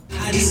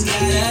Hey,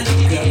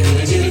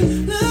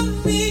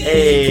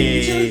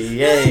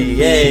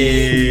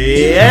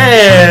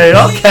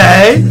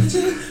 okay.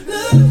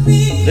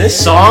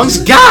 This song's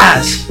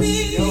gas.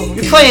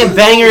 You're playing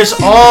bangers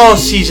all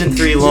season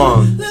 3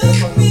 long.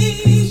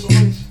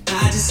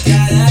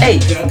 Hey,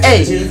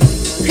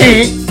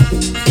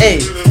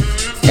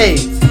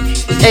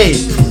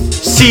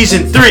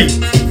 season 3,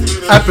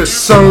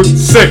 episode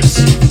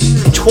 6.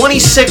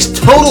 26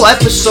 total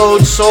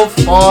episodes so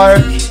far.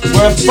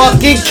 We're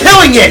fucking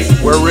killing it.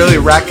 We're really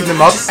racking them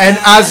up, and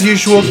as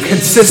usual,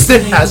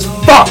 consistent as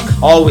fuck.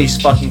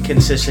 Always fucking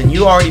consistent.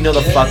 You already know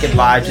the fucking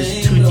vibes.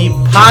 It's Too Deep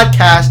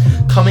Podcast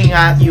coming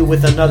at you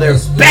with another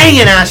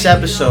banging ass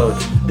episode.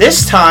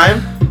 This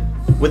time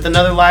with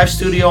another live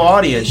studio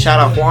audience. Shout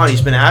out Juan.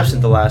 He's been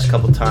absent the last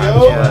couple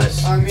times.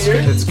 Yes. I'm here.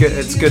 It's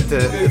good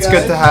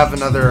to have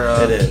another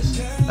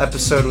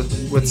episode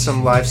with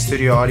some live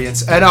studio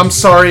audience. And I'm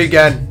sorry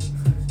again.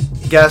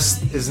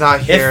 Guest is not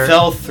here. It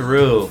fell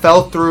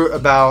through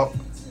about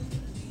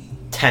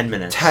 10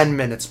 minutes. 10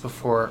 minutes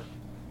before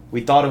we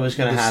thought it was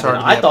going to happen.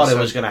 I thought it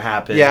was going to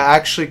happen. Yeah,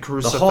 actually,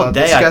 Caruso the whole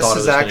day this I guest thought it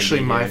is was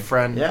actually my here.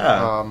 friend.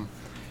 Yeah.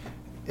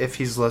 If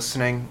he's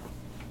listening,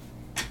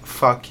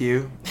 fuck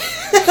you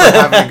for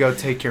having to go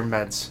take your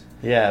meds.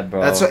 Yeah,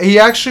 bro. That's what, he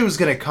actually was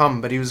gonna come,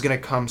 but he was gonna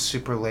come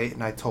super late,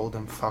 and I told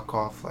him fuck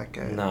off. Nah,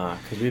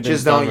 because we've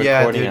been done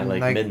recording at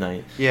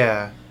midnight.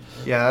 Yeah,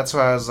 that's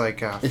why I was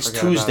like, it's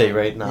Tuesday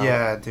right now.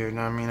 Yeah, dude.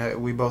 I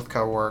mean, we both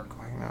got work.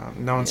 Like,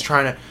 no one's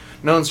trying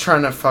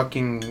to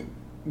fucking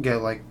get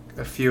like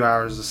a few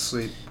hours of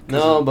sleep.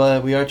 No,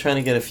 but we are trying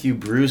to get a few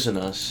brews in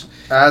us.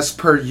 As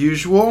per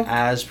usual.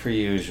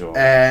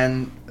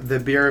 And the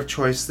beer of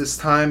choice this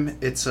time,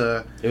 it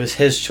was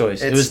his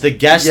choice. It was the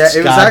guest's choice.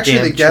 Yeah, it was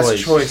actually the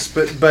guest's choice.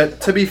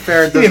 But to be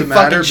fair, it doesn't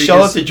matter because show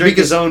up to drink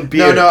his own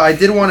beer. No, I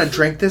did want to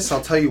drink this.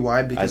 I'll tell you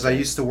why. Because I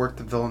used to work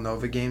the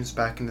Villanova games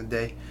back in the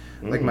day,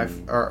 like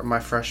my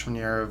freshman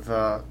year of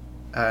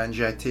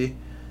NJIT,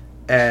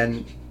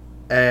 and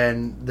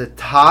the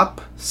top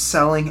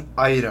selling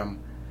item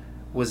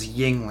was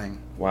Yuengling.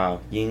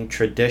 Wow, Ying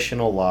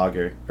traditional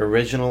lager,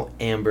 original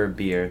amber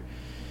beer.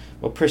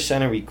 What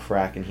percent are we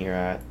cracking here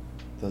at?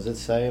 Does it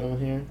say it on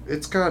here?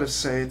 It's gotta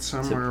say it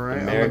somewhere,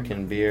 right?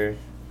 American beer.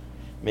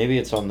 Maybe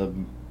it's on the...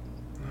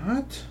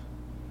 What?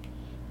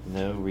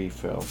 No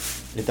refill.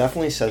 It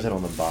definitely says it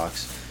on the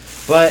box.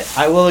 But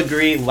I will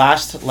agree,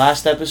 last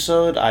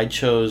episode I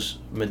chose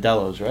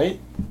Modelo's, right?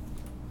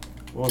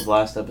 What was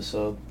last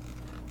episode?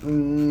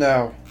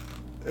 No.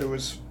 It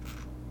was...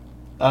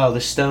 Oh,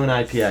 the Stone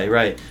IPA,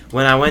 right.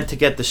 When I went to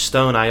get the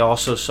Stone, I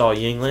also saw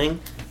Yuengling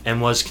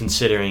and was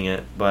considering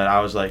it. But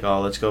I was like,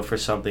 oh, let's go for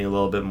something a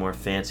little bit more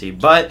fancy.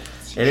 But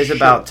it is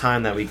about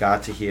time that we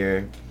got to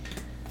here.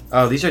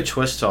 Oh, these are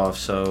twist off,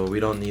 so we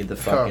don't need the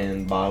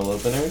fucking bottle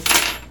opener.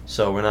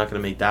 So we're not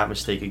going to make that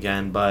mistake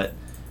again. But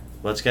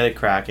let's get it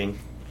cracking.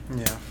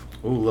 Yeah.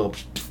 Ooh,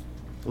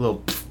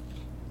 little.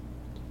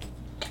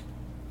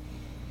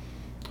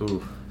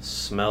 Ooh,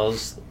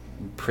 smells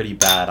pretty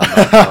bad, I'm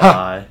not going to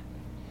lie.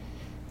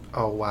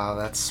 Oh wow,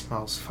 that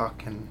smells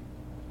fucking...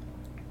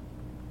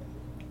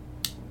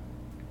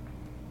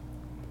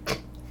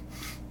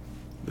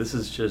 This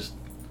is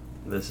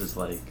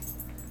like...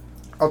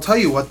 I'll tell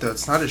you what though,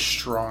 it's not as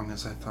strong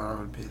as I thought it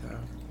would be though.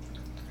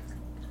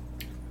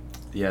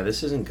 Yeah,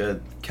 this isn't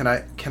good. Can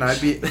I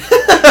be...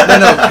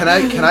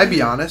 Can I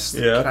be honest?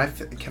 Yeah.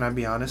 Can I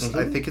be honest? Mm-hmm.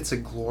 I think it's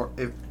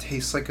it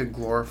tastes like a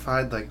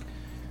glorified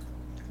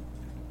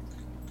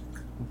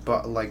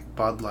Bud Light.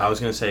 I was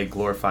gonna say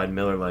glorified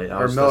Miller Lite.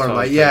 Miller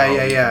Lite.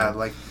 Yeah.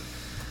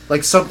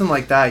 Like something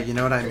like that. You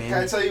know what I mean?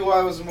 Can I tell you why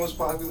it was the most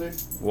popular?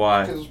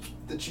 Why? Because it was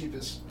the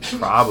cheapest.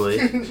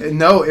 Probably.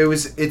 No,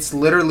 it's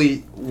literally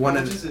one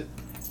How of. much is it?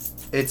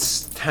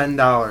 It's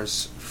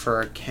 $10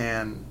 for a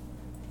can.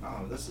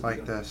 Oh, that's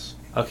like this.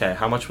 Okay,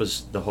 how much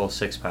was the whole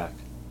 6-pack?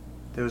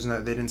 They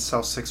didn't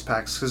sell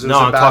 6-packs because no,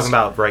 I'm talking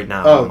about right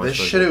now. Oh, this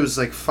shit! It was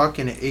like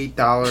fucking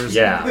 $8.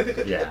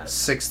 Yeah.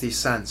 60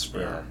 cents,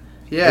 bro.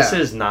 Yeah. This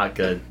is not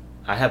good.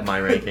 I have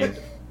my ranking.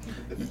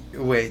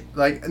 Wait,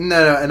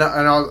 no, and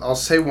I'll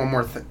say one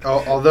more thing.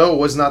 Although it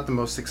was not the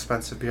most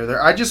expensive beer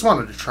there, I just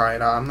wanted to try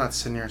it out. I'm not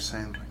sitting here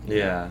saying.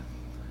 Yeah.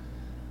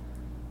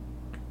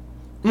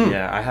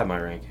 Yeah, I have my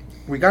ranking.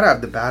 We gotta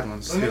have the bad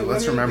ones too.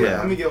 Let's remember that.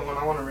 Let me get one.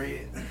 I want to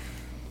rate it.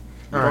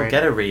 You don't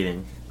get a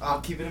rating.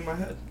 I'll keep it in my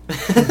head.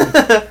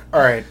 All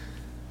right.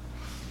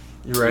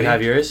 You ready? You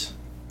have yours?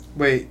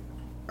 Wait.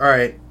 All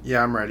right.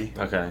 Yeah, I'm ready.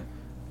 Okay.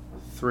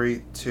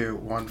 3, 2,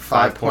 1.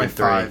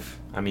 5.5.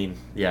 I mean,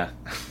 yeah,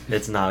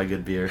 it's not a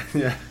good beer.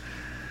 Yeah.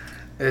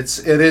 It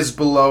is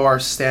below our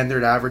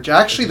standard average.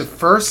 Actually, the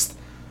first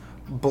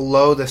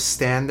below the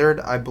standard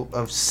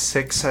of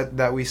 6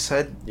 that we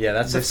said. Yeah,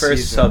 that's the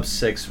first sub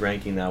 6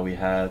 ranking that we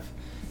have.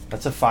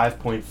 That's a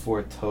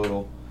 5.4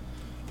 total.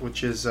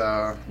 Which is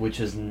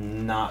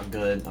not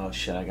good. Oh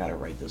shit, I gotta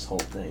write this whole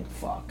thing.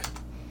 Fuck.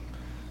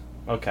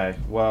 Okay,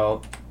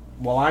 well,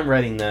 while I'm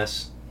writing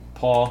this,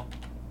 Paul,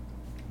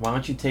 why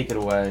don't you take it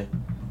away?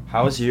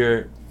 How was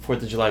your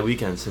 4th of July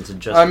weekend since it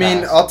just I mean,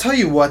 passed? I'll tell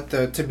you what,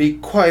 though, to be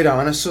quite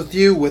honest with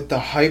you, with the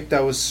hype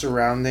that was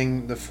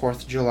surrounding the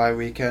 4th of July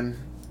weekend,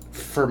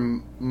 for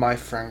my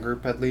friend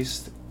group at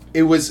least,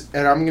 it was,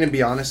 and I'm going to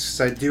be honest,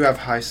 because I do have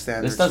high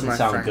standards. This doesn't for my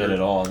sound friend good group.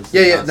 at all. This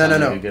Yeah, does yeah, not no.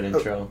 sound like a good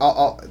intro.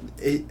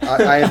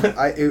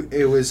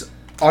 It was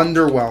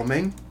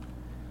underwhelming,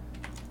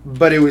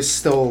 but it was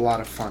still a lot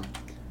of fun.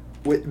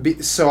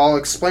 So I'll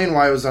explain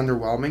why it was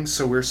underwhelming.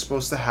 So we're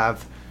supposed to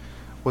have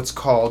what's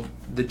called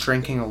the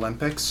Drinking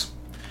Olympics.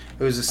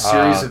 It was a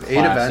series of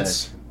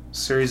classic.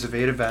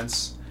 eight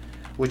events,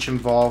 which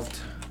involved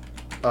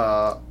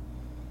a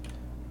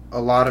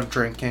lot of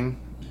drinking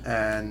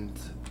and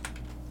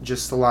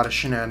just a lot of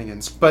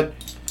shenanigans. But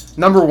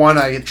number one,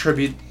 I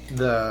attribute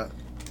the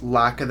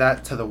lack of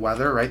that to the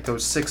weather, right?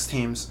 Those 6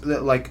 teams,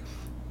 like,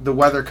 the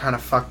weather kind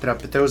of fucked it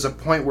up. But there was a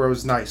point where it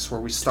was nice,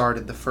 where we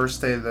started the first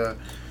day of the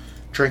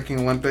Drinking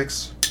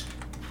Olympics.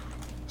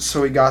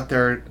 So we got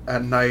there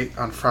at night,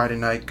 on Friday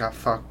night, got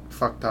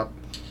fucked up.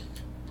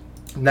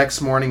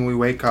 Next morning we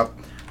wake up,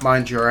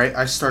 mind you, right?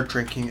 I start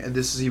drinking, and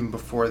this is even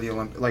before the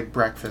like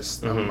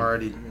breakfast. Mm-hmm.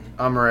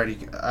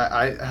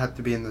 I had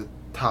to be in the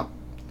top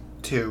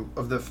 2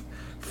 of the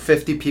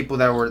 50 people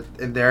that were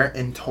in there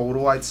in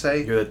total, I'd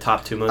say. You're the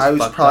top 2 most I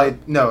was fucked probably,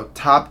 up? no,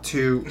 top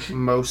 2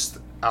 most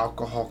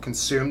alcohol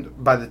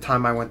consumed by the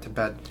time I went to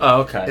bed.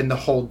 Oh, okay. In the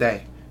whole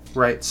day,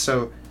 right?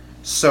 So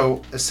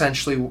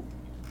essentially,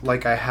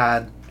 like, I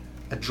had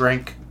a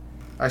drink.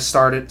 I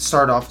start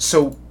off.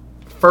 So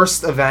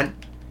first event,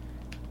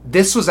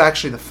 this was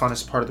actually the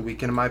funnest part of the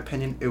weekend, in my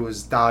opinion. It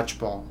was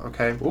dodgeball,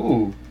 okay?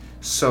 Ooh.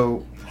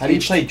 So How do you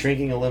play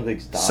Drinking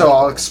Olympics dodgeball? So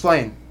I'll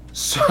explain.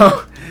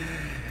 So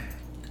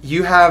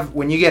you have,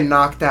 when you get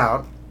knocked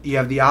out, you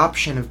have the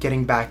option of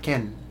getting back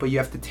in, but you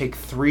have to take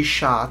 3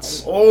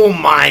 shots. Oh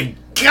my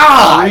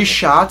god! 3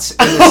 shots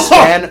in the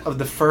span of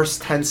the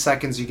first 10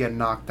 seconds you get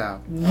knocked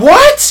out.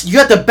 What? You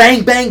got to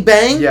bang, bang,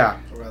 bang? Yeah.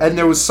 And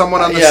there was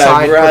someone on the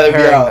side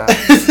preparing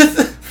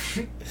that.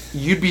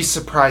 You'd be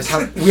surprised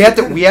how we had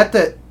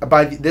to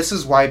this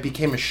is why it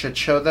became a shit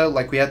show, though.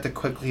 Like, we had to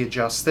quickly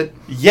adjust it.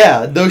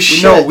 Yeah, no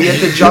shit. No, we had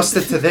to adjust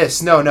it to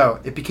this.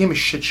 No, it became a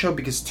shit show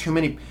because too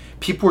many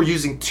people were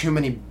using too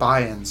many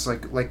buy-ins.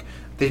 Like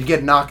they'd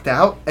get knocked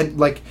out, and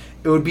like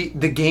it would be,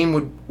 the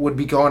game would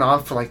be going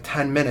on for like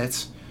 10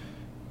 minutes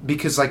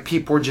because like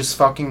people were just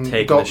fucking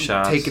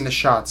taking the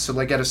shots. So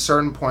like at a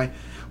certain point,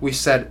 we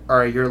said, all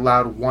right, you're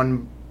allowed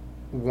one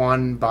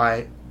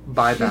buyback.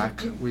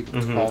 We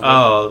called it.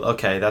 Oh,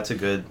 okay, that's a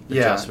good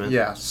adjustment.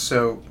 Yeah.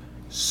 So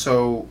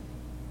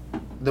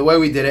the way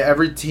we did it,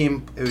 every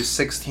team, it was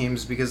 6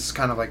 teams because it's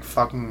kind of like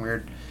fucking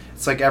weird.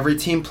 It's like every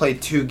team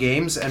played 2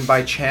 games, and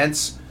by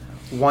chance,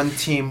 one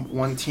team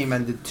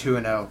ended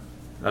 2-0.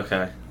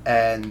 Okay.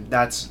 And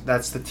that's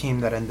the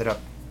team that ended up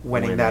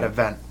winning that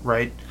event,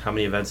 right? How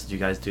many events did you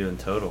guys do in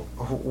total?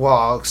 Well,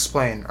 I'll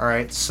explain. All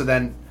right. So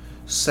then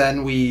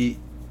we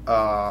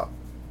by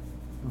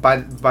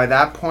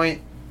that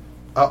point.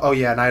 Oh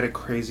yeah, and I had a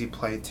crazy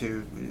play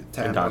too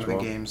to end one of the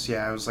games.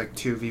 Yeah, it was like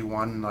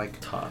 2v1. Like,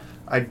 tough.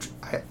 I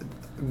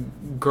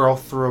girl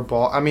threw a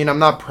ball. I mean, I'm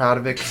not proud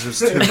of it because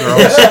there's 2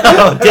 girls.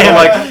 Oh,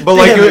 damn! But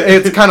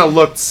it kind of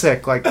looked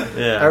sick. Like,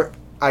 yeah.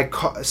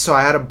 So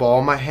I had a ball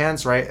in my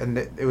hands, right, and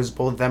it was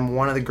both them.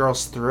 One of the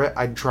girls threw it.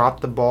 I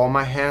dropped the ball in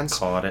my hands.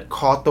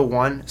 Caught the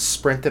one,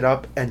 sprinted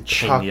up, and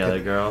chucked the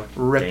other girl.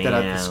 Ripped it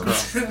at this girl.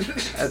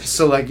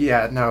 So like,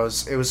 yeah, no,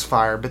 it was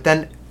fire. But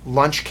then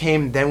lunch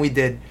came. Then we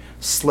did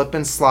slip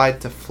and slide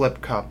to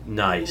flip cup.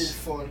 Nice.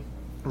 Fun.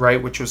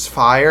 Right, which was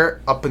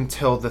fire up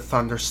until the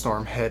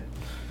thunderstorm hit.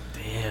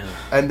 Damn.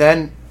 And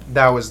then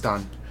that was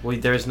done.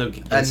 Wait, there's no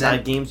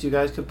inside games you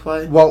guys could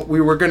play? Well,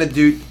 we were going to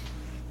do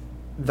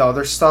the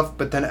other stuff,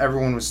 but then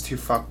everyone was too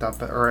fucked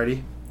up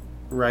already.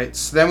 Right?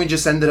 So then we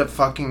just ended up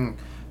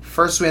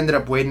first we ended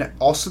up waiting.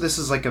 Also, this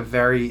is like a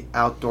very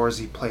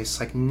outdoorsy place.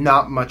 Like,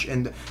 not much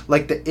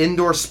like the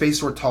indoor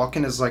space we're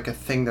talking is like a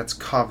thing that's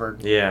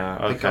covered. Yeah,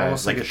 okay. Like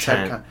almost like a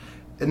tent. shed.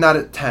 Not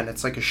a tent.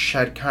 It's like a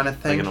shed kind of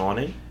thing. Like an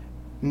awning?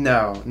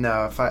 No.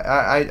 If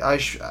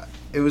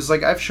it was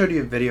like, I've showed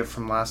you a video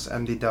from last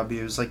MDW.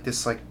 It was like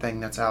this like thing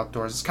that's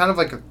outdoors. It's kind of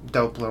like a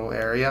dope little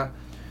area,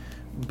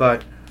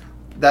 but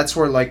that's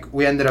where like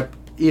we ended up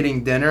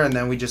eating dinner, and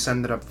then we just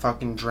ended up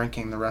fucking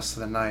drinking the rest of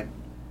the night.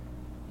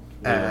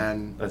 Yeah,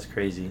 and that's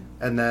crazy.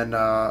 And then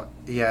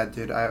yeah,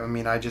 dude. I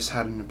mean, I just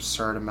had an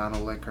absurd amount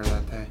of liquor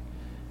that day.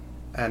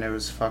 And it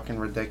was fucking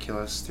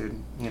ridiculous,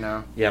 dude. You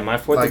know. Yeah, my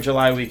 4th of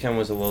July weekend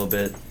was a little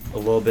bit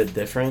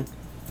different.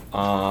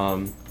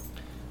 I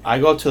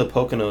go up to the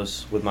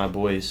Poconos with my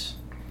boys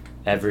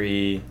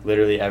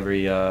literally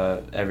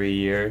every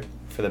year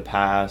for the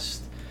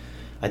past.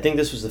 I think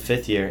this was the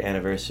 5th year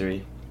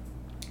anniversary.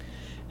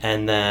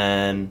 And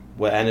then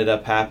what ended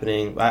up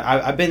happening,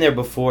 I've been there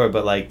before,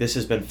 but like this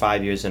has been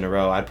 5 years in a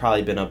row. I've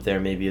probably been up there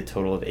maybe a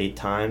total of 8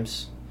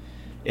 times.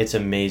 It's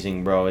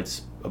amazing, bro.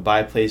 It's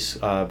by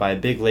a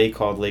big lake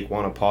called Lake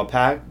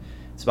Wanapawpack.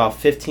 It's about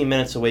 15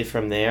 minutes away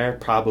from there,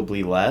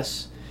 probably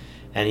less.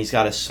 And he's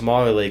got a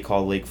smaller lake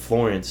called Lake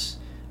Florence,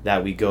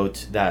 that we go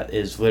to that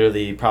is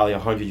literally probably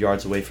 100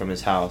 yards away from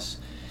his house.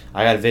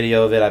 I got a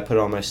video of it. I put it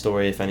on my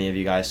story if any of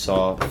you guys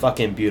saw.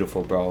 Fucking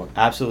beautiful, bro.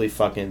 Absolutely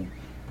fucking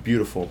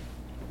beautiful.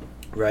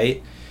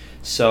 Right?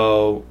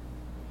 So,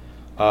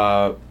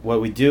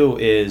 what we do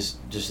is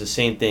just the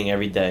same thing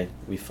every day.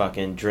 We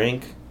fucking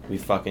drink, we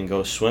fucking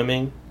go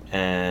swimming,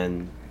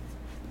 and,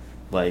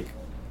 like,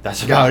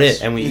 that's about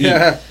it. And we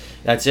eat.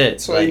 That's it.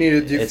 That's all you need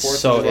to do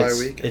 4th of July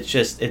weekend. It's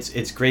just,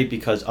 it's great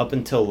because up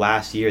until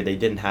last year, they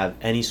didn't have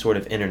any sort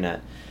of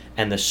internet.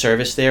 And the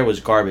service there was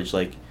garbage.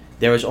 Like,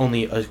 there was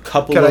only a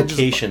couple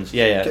locations.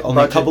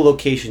 Only a couple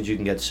locations you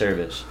can get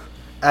service.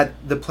 At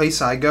the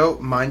place I go,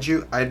 mind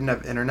you, I didn't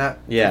have internet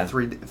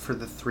for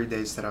the 3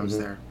 days that I was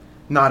there.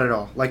 Not at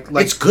all. Like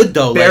it's good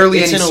though. Barely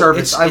any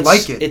service. I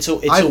like it. It's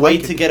a way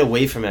to get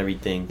away from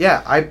everything.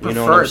 Yeah, I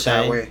prefer it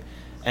that way.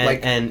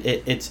 And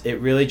it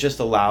really just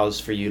allows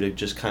for you to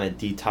just kind of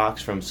detox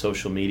from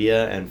social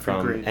media and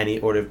from any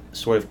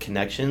sort of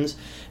connections.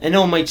 I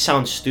know it might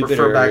sound stupid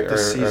or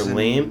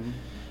lame,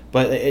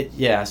 but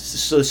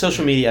so the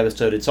social media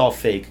episode, it's all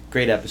fake.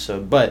 Great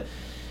episode, but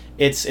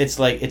it's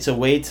like it's a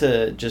way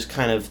to just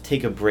kind of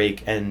take a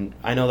break. And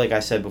I know, like I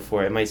said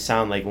before, it might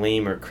sound like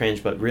lame or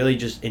cringe, but really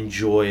just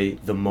enjoy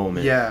the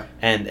moment. Yeah.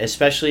 And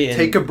especially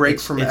take a break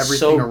from everything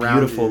so around you. It's so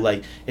beautiful.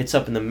 Like, it's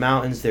up in the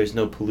mountains. There's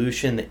no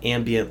pollution. The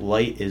ambient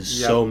light is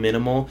so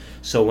minimal.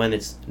 So when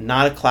it's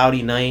not a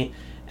cloudy night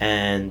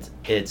and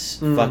it's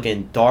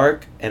fucking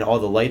dark and all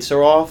the lights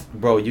are off,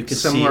 bro, you can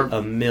see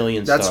a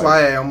million stars. That's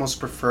why I almost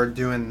prefer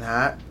doing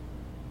that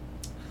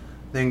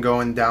than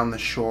going down the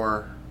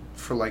shore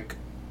for like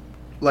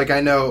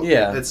I know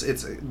it's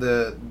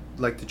the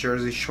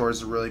Jersey Shore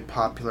is a really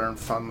popular and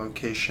fun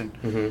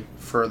location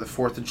for the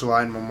 4th of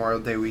July and Memorial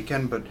Day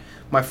weekend, but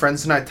my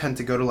friends and I tend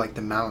to go to like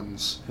the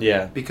mountains.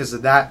 Yeah. Because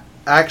of that.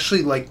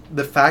 Actually, like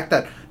the fact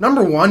that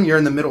number one, you're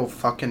in the middle of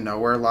fucking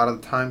nowhere a lot of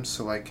the time,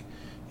 so like,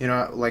 you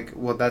know, like,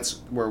 well,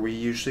 that's where we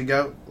usually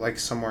go, like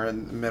somewhere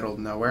in the middle of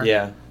nowhere.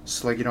 Yeah.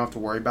 So like you don't have to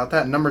worry about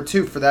that. And number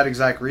two, for that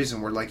exact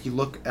reason, where like you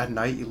look at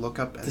night, you look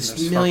up and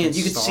there's millions.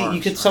 You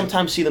stars, could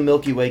sometimes see the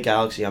Milky Way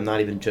galaxy. I'm not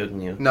even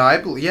joking you. No, I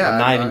believe. Yeah, I'm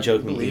not even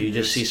joking you. You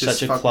just see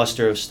such a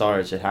cluster of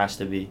stars. It has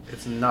to be.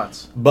 It's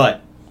nuts.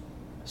 But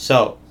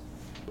so,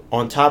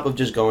 on top of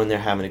just going there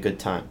having a good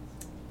time,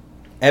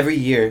 every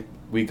year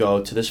we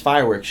go to this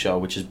fireworks show,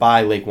 which is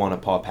by Lake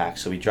Wanapawpack.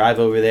 So we drive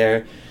over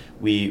there.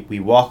 We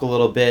walk a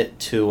little bit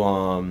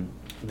to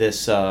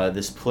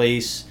this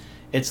place.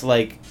 It's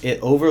like it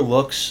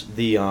overlooks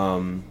the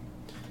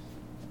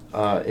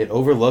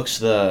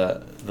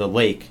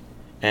lake,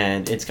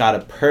 and it's got a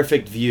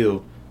perfect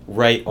view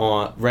right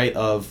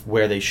of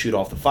where they shoot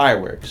off the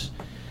fireworks.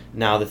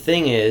 Now the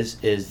thing is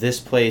this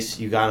place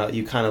you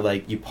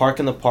park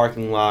in the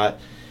parking lot,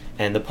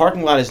 and the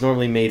parking lot is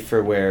normally made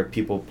for where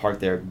people park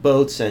their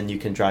boats, and you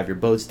can drive your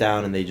boats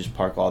down, and they just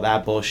park all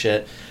that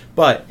bullshit.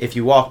 But if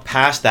you walk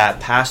past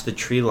the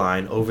tree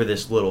line over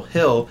this little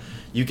hill,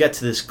 you get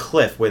to this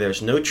cliff where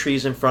there's no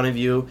trees in front of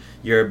you.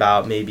 You're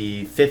about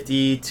maybe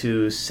 50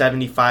 to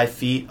 75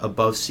 feet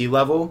above sea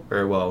level,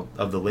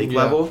 of the lake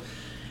level,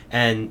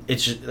 and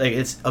it's just, like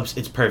it's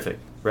perfect,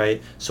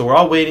 right? So we're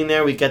all waiting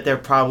there. We get there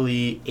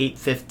probably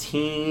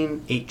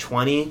 8:15,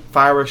 8:20.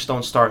 Fireworks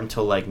don't start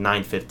until like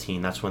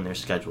 9:15. That's when they're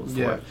scheduled for.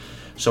 Yeah.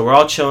 So we're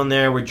all chilling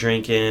there. We're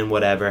drinking,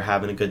 whatever,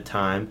 having a good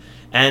time,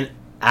 and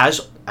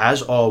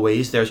as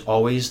always, there's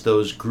always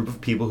those group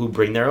of people who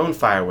bring their own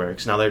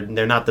fireworks. Now,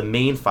 they're not the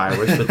main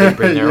fireworks, but they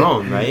bring their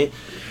own, right?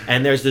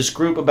 And there's this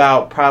group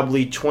about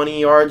probably 20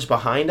 yards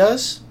behind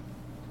us.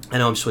 I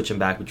know I'm switching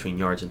back between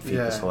yards and feet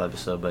this whole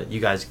episode, but you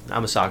guys,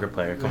 I'm a soccer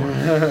player, come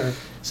on.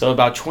 So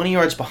about 20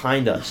 yards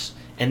behind us.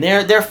 And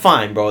they're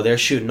fine, bro. They're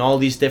shooting all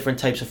these different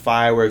types of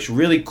fireworks,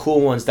 really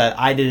cool ones that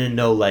I didn't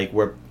know, like,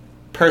 were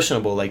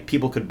personable, like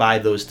people could buy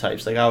those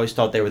types. Like I always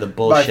thought they were the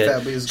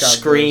bullshit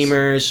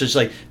screamers. So it's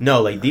like,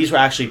 no, like these were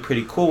actually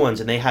pretty cool ones,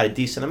 and they had a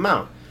decent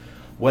amount.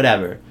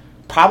 Whatever.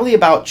 Probably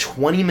about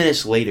 20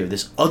 minutes later,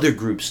 this other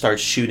group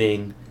starts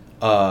shooting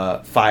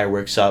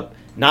fireworks up,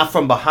 not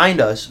from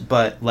behind us,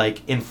 but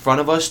like in front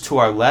of us to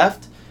our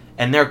left,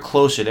 and they're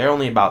closer. They're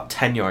only about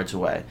 10 yards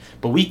away,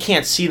 but we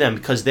can't see them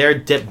because they're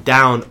dipped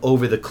down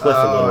over the cliff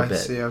a little bit. I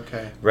see,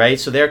 okay. Right?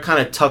 So they're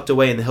kind of tucked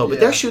away in the hill, but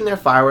they're shooting their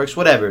fireworks,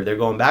 whatever. They're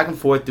going back and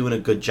forth, doing a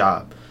good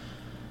job.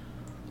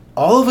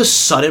 All of a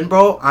sudden,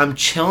 bro, I'm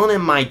chilling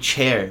in my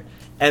chair,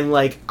 and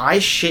like, I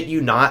shit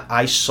you not,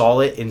 I saw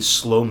it in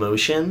slow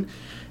motion.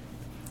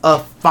 A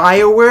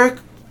firework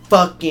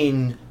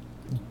fucking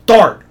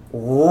dart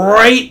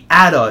right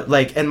at us.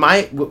 Like, and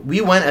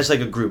we went as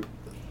like a group.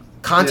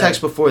 Context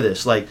before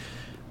this, like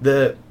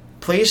the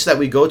place that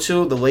we go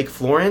to, the Lake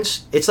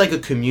Florence, it's like a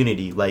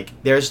community. Like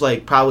there's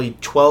like probably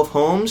 12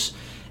 homes,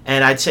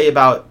 and I'd say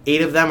about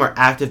 8 of them are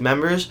active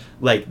members.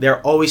 Like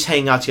they're always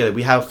hanging out together.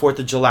 We have a 4th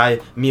of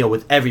July meal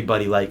with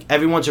everybody. Like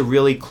everyone's a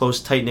really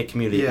close, tight-knit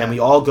community, and we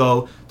all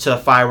go to the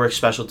fireworks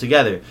special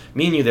together.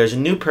 Me and you, there's a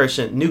new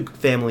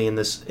family in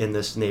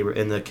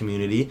the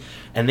community,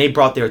 and they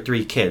brought their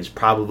 3 kids,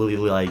 probably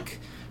like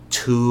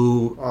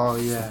 2, Oh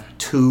yeah.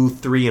 2,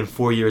 3, and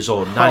 4 years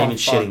old. Not even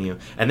fuck. shitting you.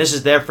 And this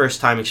is their first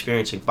time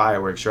experiencing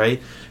fireworks,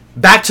 right?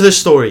 Back to the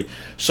story.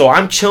 So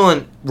I'm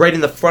chilling right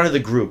in the front of the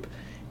group,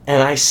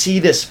 and I see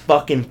this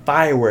fucking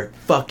firework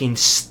fucking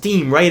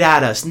steam right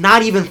at us,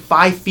 not even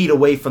 5 feet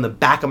away from the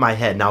back of my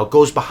head. Now it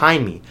goes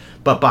behind me,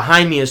 but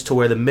behind me is to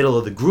where the middle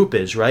of the group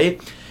is, right?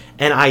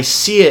 And I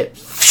see it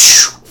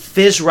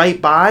fizz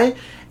right by,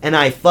 and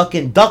I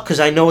fucking duck because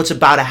I know it's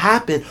about to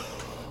happen.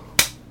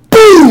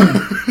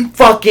 Boom!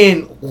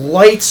 Fucking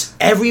lights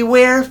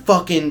everywhere.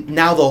 Fucking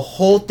now the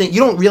whole thing.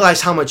 You don't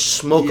realize how much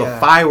smoke a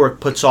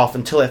firework puts off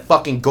until it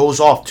fucking goes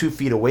off 2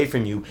 feet away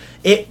from you.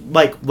 It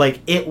like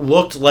it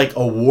looked like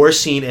a war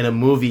scene in a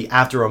movie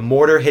after a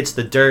mortar hits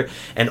the dirt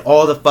and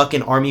all the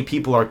fucking army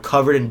people are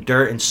covered in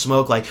dirt and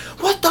smoke. Like,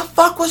 what the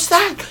fuck was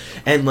that?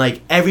 And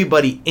like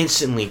everybody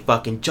instantly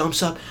fucking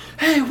jumps up.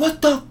 Hey,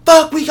 what the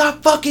fuck? We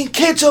got fucking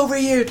kids over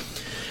here.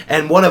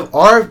 And one of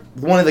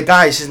the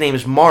guys, his name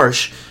is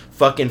Marsh,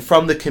 fucking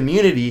from the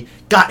community,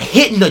 got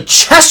hit in the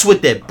chest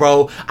with it,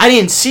 bro. I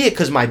didn't see it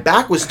because my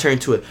back was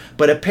turned to it,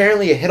 but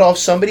apparently it hit off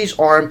somebody's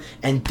arm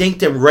and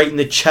dinked him right in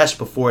the chest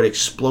before it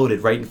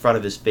exploded right in front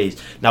of his face.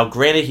 Now,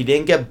 granted, he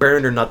didn't get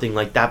burned or nothing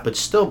like that, but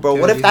still, bro,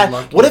 Dude,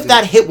 what if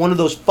that hit one of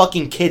those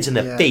fucking kids in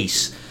the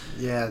face?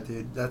 Yeah,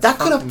 dude. That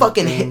could have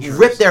fucking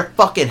ripped their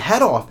fucking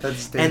head off.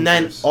 That's dangerous. And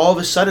then all of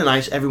a sudden,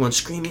 everyone's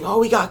screaming, "Oh,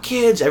 we got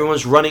kids!"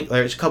 Everyone's running.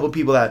 There's a couple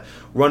people that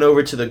run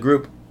over to the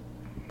group,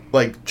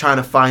 like trying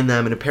to find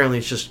them, and apparently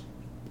it's just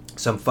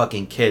some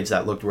fucking kids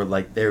that looked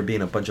like they were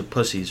being a bunch of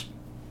pussies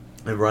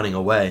and running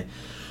away.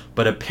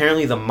 But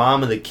apparently the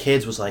mom of the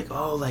kids was like,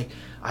 "Oh, like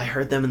I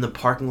heard them in the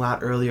parking lot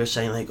earlier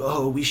saying like,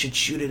 oh, we should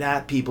shoot it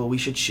at people. We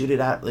should shoot it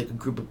at like a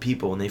group of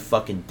people," and they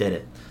fucking did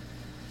it.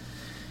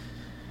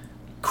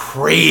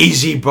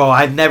 Crazy, bro.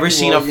 I've never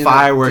seen a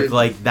firework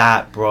like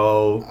that,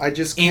 bro. I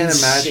just can't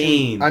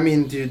Insane. imagine. I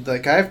mean, dude,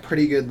 like I have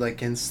pretty good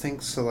like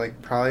instincts, so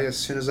like probably as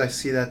soon as I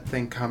see that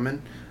thing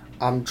coming,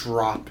 I'm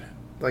dropping.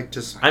 Like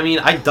just. I mean,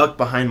 I duck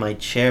behind my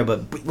chair,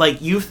 but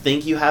like you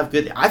think you have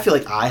good. I feel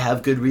like I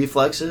have good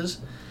reflexes.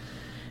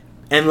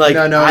 And like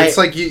no, it's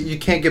like you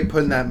can't get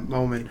put in that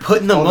moment.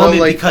 Put in the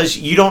moment like, because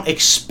you don't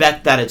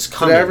expect that it's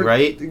coming,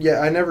 right? Yeah,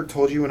 I never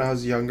told you when I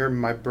was younger.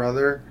 My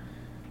brother.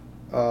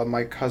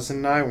 My cousin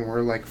and I, when we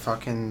were like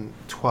fucking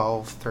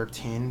 12,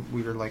 13,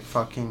 we were like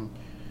fucking...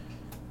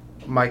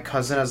 My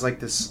cousin has like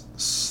this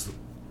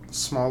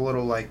small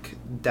little like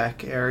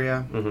deck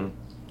area. Mm-hmm.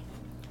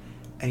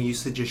 And he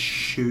used to just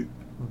shoot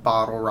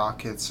bottle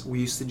rockets. We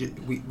used to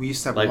we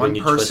used to have like one when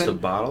you person... twist a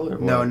bottle? Or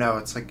what? No,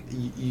 it's like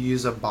you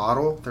use a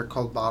bottle. They're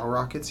called bottle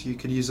rockets. You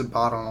could use a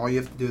bottle and all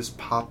you have to do is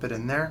pop it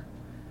in there.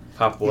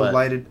 Pop what? You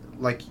light it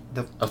like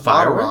a firework?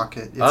 bottle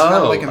rocket. It's kind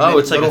of like a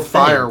it's little like a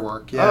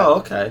firework. Yeah. Oh,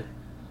 okay.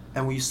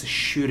 And we used to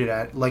shoot it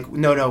at, like,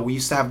 no, we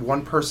used to have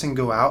one person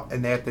go out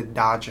and they had to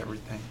dodge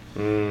everything.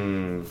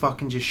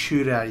 Fucking just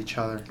shoot it at each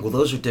other. Well,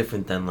 those are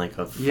different than, like,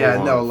 a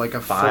like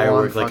a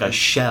firework, full-on like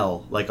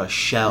a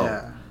shell.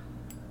 Yeah.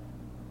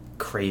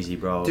 Crazy,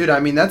 bro. Dude, I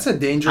mean, that's a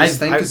dangerous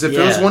thing, because if it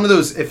was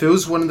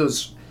one of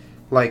those,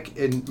 like,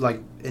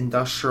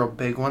 industrial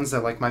big ones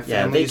that, like, my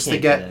family used to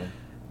get,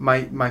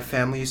 my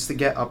family used to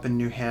get up in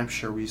New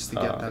Hampshire, we used to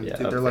get them. Yeah,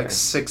 dude, they're like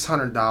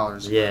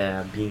 $600.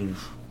 Yeah, beans.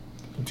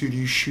 Dude,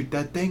 you shoot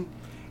that thing,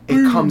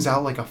 it comes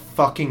out like a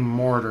fucking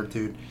mortar,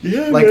 dude.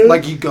 Yeah,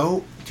 like you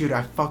go, dude.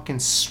 I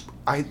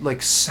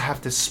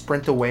have to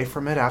sprint away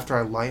from it after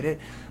I light it,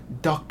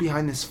 duck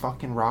behind this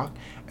fucking rock,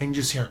 and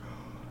you just hear,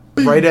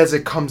 right as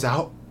it comes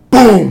out,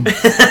 boom,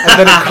 and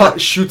then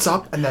it shoots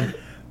up, and then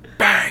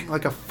bang,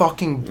 like a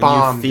fucking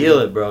bomb. You feel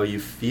it, bro. You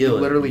feel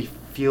it. Literally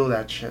feel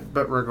that shit.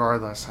 But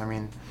regardless, I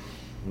mean.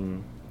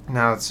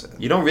 Now it's...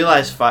 You don't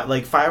realize,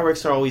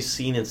 fireworks are always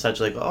seen in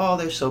such, like, oh,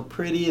 they're so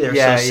pretty, they're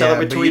so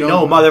celebratory.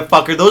 No,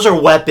 motherfucker, those are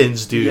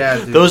weapons, dude. Yeah,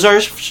 dude. Those are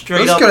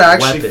straight up weapons. Those could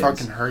actually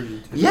fucking hurt you,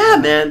 dude. Yeah,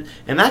 man.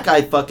 And that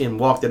guy fucking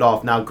walked it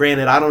off. Now,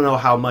 granted, I don't know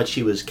how much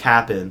he was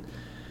capping,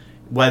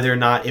 whether or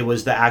not it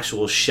was the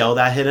actual shell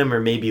that hit him, or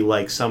maybe,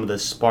 like, some of the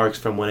sparks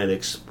from when it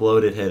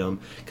exploded hit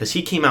him, because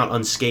he came out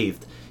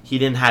unscathed. He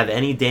didn't have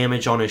any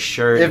damage on his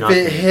shirt. If nothing.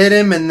 It hit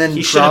him and then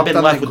he should have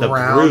been left with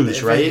ground, a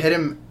bruise, right? If it hit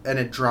him and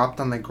it dropped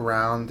on the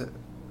ground,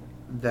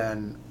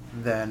 then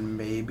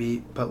maybe.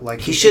 But like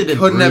he should have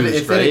been bruised,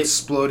 if right? It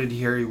exploded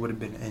here, he would have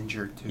been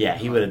injured too. Yeah,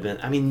 he would have been.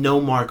 I mean, no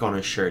mark on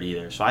his shirt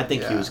either. So I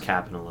think he was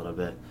capping a little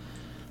bit.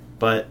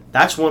 But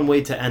that's one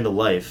way to end a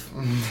life.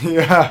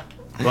 Yeah.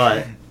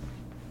 But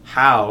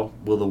how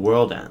will the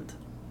world end?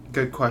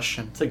 Good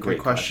question. It's a great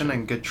question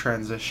and good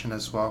transition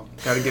as well.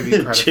 Got to give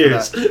you credit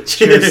Cheers. for that.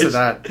 Cheers to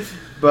that.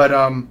 But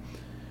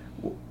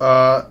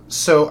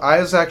so I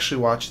was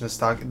actually watching this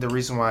doc. The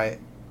reason why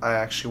I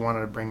actually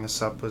wanted to bring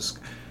this up was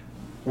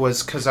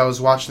because I was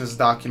watching this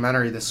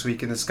documentary this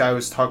week, and this guy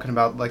was talking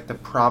about like the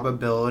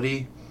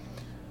probability.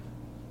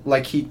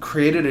 Like he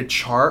created a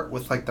chart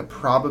with like the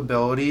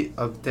probability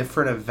of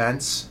different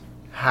events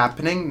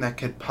happening that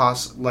could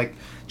like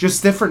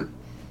just different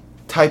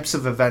types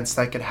of events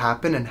that could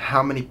happen and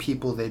how many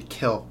people they'd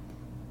kill.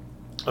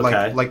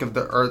 Okay. like of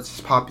the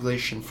Earth's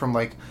population from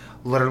like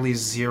literally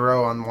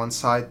 0 on one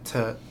side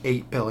to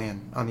 8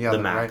 billion on the other,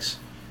 The max.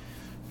 right?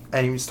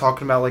 And he was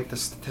talking about like the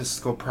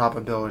statistical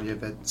probability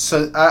of it.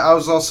 So I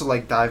was also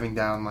like diving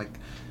down like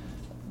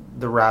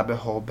the rabbit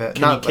hole a bit.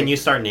 Can you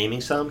start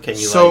naming some? Can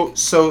you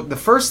so the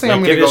first thing like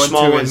I'm going to give go a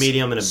small into one, is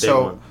medium, and a big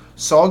so one?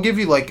 so I'll give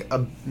you like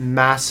a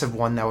massive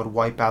one that would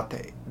wipe out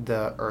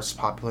the Earth's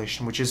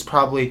population, which is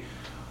probably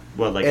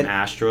What, like an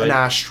asteroid? an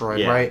asteroid,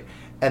 Yeah. right?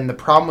 And the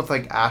problem with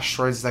like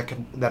asteroids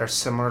that are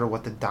similar to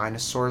what the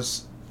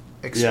dinosaurs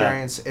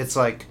experience, it's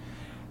like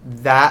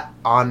that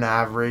on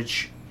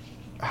average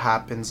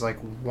happens like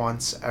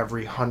once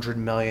every 100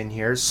 million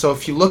years. So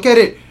if you look at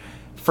it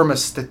from a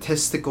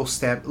statistical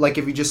like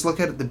if you just look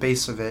at the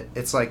base of it,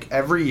 it's like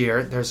every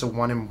year there's a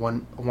 1 in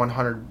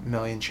 100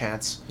 million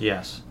chance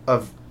Yes.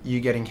 of you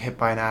getting hit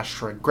by an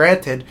asteroid.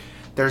 Granted,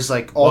 there's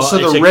like also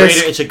it's the a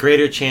risk. It's a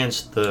greater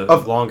chance the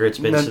of- longer it's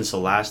been no- since the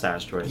last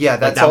asteroid. Yeah, like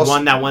that's that also-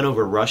 one that went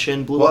over Russia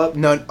and blew Well, up.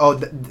 no,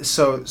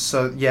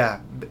 so yeah,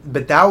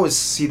 but that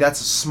was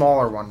that's a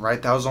smaller one, right?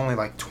 That was only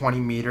like 20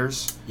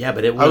 meters. Yeah,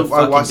 but it would have I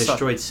fucking watched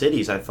destroyed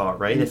cities. I thought,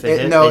 right? If It- it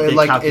hit, no, they it, did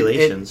like, it-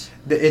 calculations.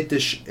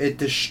 It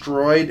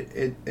destroyed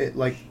it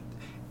like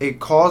it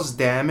caused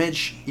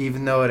damage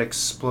even though it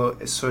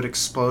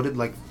exploded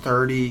like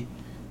 30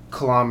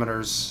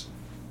 kilometers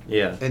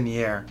Yeah. in the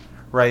air,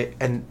 right?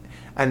 And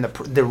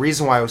the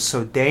reason why it was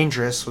so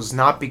dangerous was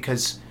not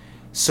because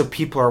so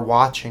people are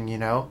watching, you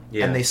know,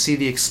 Yeah. and they see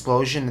the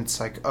explosion. It's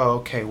like, oh,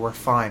 okay, we're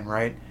fine,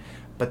 right?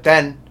 But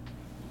then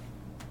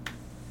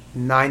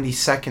 90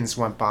 seconds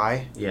went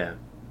by, Yeah.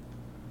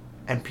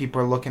 and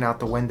people are looking out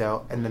the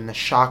window, and then the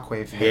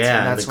shockwave hits, Yeah,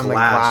 and that's the when the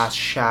glass. glass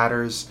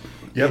shatters.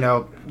 You Yep.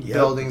 know, Yep.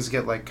 buildings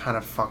get like kind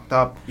of fucked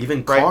up.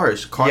 Even Right.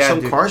 cars. Yeah,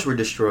 Some dude. cars were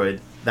destroyed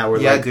that were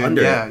Yeah, like dude.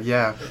 under.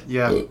 Yeah.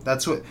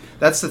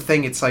 That's the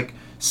thing. It's like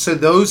so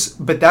those,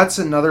 but that's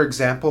another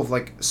example of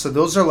like so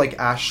those are like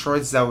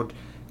asteroids that would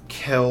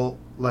kill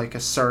like a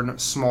certain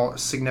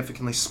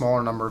significantly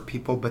smaller number of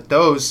people, but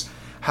those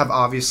have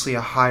obviously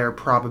a higher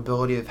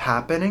probability of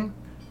happening,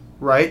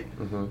 right?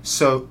 Mm-hmm.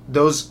 So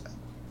those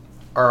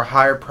are a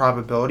higher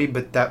probability,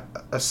 but that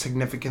a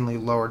significantly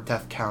lower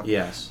death count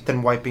Yes.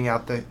 than wiping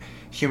out the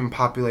human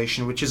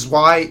population, which is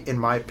why, in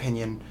my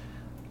opinion,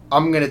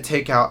 I'm gonna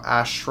take out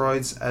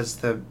asteroids as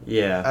the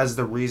Yeah.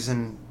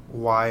 reason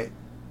why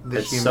the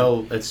It's human.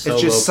 so it's low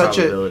just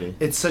probability.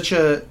 it's such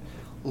a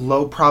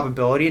low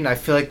probability, and I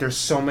feel like there's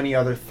so many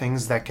other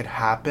things that could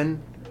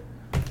happen.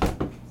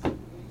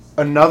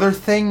 Another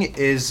thing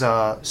is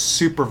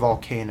super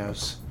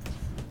volcanoes.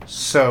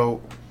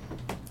 So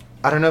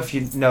I don't know if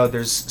you know.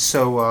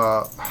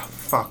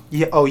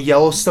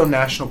 Yellowstone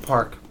National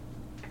Park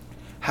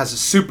has a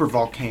super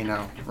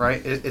volcano,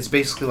 right? It's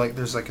basically like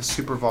there's like a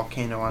super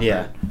volcano on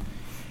Yeah. there,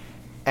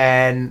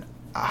 and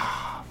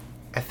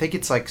I think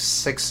it's like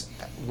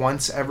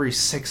once every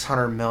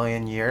 600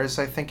 million years.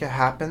 I think it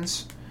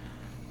happens,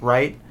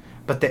 right?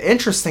 But the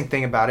interesting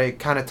thing about it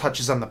kind of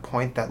touches on the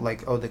point that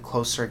like the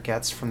closer it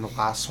gets from the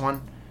last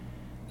one,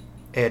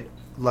 it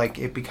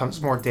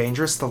becomes more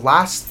dangerous.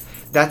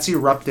 That's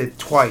erupted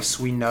twice,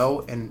 we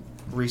know, in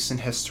recent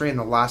history, and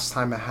the last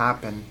time it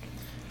happened,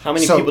 How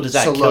many people does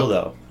that kill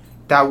though?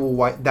 that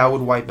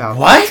would wipe out.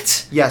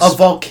 What? Yes. A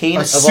volcano.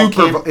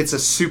 It's a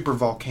super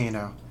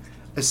volcano.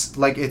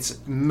 It's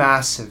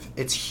massive.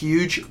 It's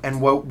huge,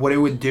 and what it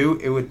would do,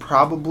 it would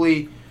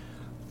probably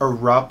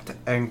erupt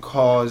and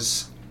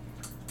cause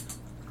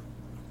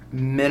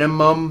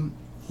minimum.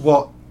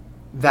 Well,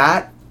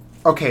 that.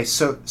 Okay,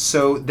 so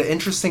the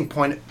interesting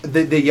point,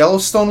 the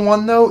Yellowstone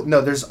one though,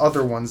 no, there's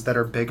other ones that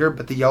are bigger,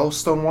 but the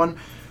Yellowstone one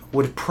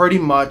would pretty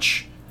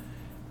much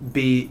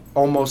be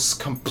almost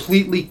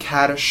completely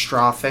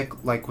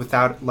catastrophic, like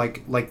without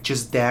like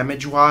just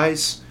damage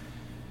wise,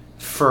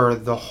 for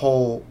the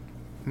whole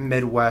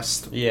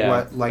Midwest,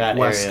 that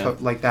West area.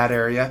 Like that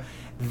area.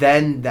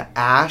 Then the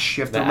ash,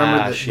 you have to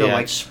remember the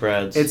it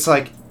spreads. it's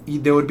like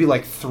there would be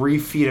like 3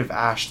 feet of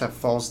ash that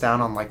falls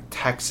down on like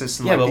Texas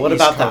and yeah, like but the what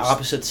East about the Coast.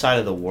 opposite side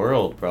of the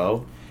world,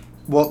 bro?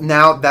 Well,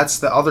 now that's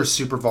the other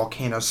super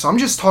volcano. So I'm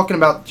just talking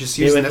about just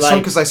using would, this one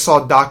like- because I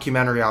saw a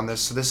documentary on this.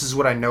 So this is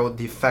what I know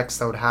the effects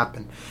that would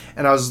happen.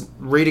 And I was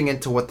reading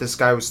into what this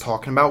guy was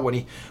talking about when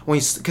he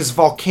because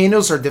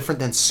volcanoes are different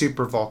than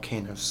super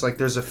volcanoes. Like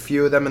there's a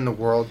few of them in the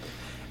world,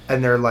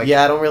 and they're like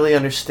Yeah, I don't really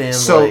understand.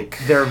 so like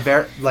they're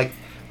very like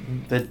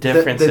the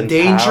difference. the in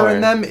danger power.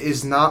 in them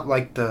is not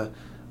like the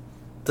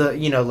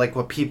like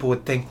what people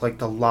would think like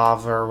the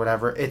lava or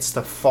whatever. It's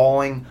the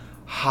falling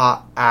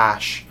hot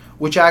ash,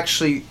 which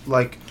actually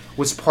like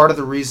was part of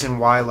the reason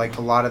why like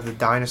a lot of the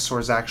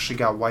dinosaurs actually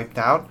got wiped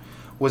out,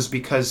 was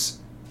because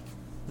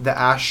the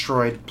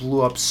asteroid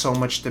blew up so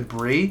much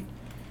debris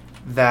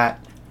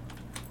that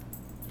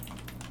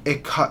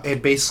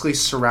it basically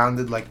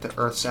surrounded like the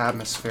Earth's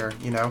atmosphere,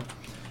 you know,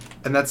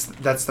 and that's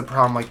the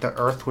problem. Like the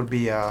Earth would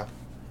be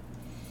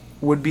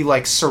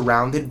like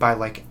surrounded by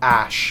like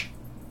ash,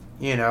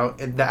 you know,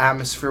 and the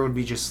atmosphere would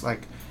be just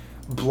like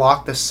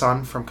block the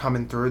sun from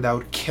coming through. That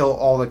would kill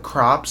all the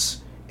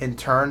crops in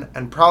turn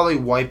and probably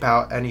wipe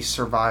out any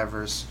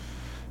survivors.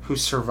 who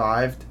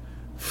survived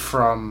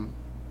from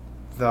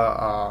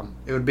the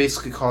it would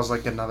basically cause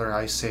like another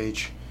ice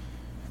age.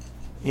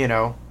 You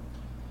know.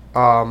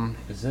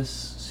 Is this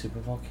super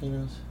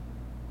volcanoes?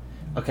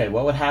 Okay,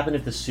 what would happen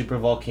if the super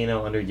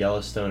volcano under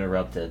Yellowstone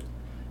erupted?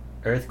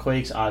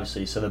 Earthquakes,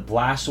 obviously. So the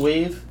blast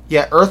wave.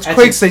 Yeah,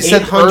 earthquakes. They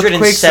said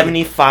earthquakes.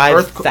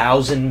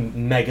 875,000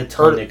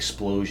 megaton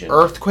explosion.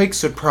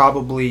 Earthquakes would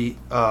probably.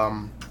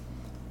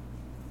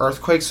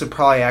 Earthquakes would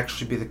probably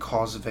actually be the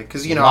cause of it,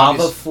 because you know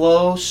lava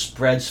flow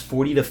spreads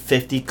 40 to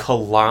 50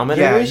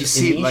 kilometers you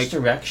see, in each like,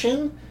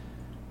 direction.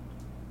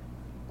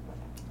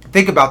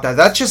 Think about that.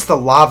 That's just the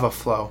lava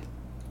flow,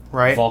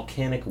 right?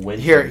 Volcanic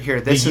winter. Here.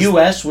 This the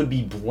U.S. would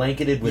be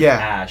blanketed with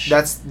ash.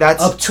 That's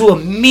up to a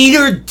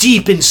meter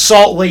deep in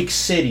Salt Lake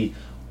City.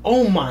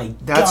 Oh my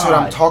god. That's what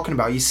I'm talking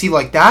about. You see,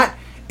 like that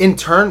in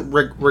turn,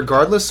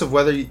 regardless of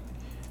whether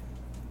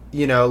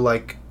you know,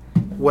 like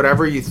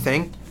whatever you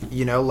think,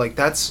 you know, like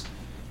that's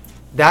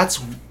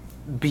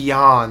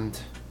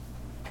beyond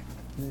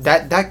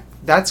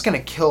that's gonna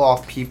kill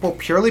off people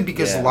purely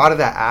because a lot of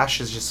that ash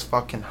is just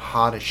fucking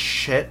hot as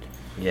shit.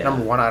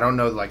 Number one, I don't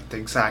know like the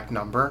exact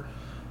number,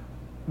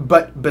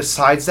 but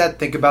besides that,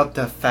 think about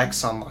the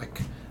effects on like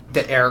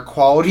the air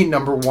quality.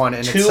 Number one,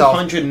 in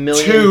 200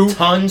 million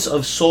tons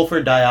of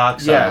sulfur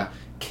dioxide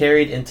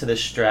carried into the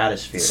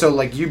stratosphere. So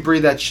like you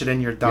breathe that shit in,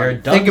 you're done. You're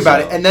done. Think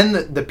about it, and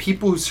then the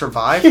people who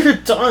survive, you're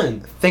done.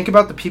 Think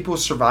about the people who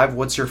survive.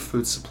 What's your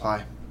food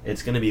supply?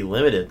 It's going to be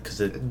limited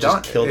because it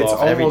just killed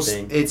off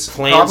everything. It's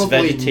plants,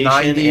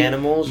 vegetation,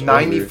 animals.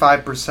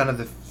 95% of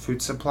the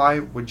food supply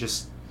would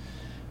just.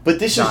 But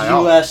this is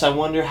U.S. I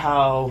wonder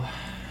how.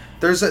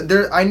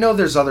 I know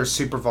there's other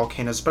super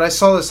volcanoes, but I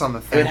saw this on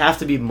the thing. It would have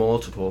to be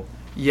multiple.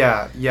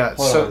 Yeah.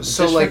 So just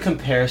like for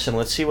comparison,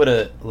 let's see what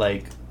a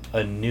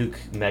nuke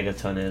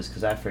megaton is,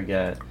 because I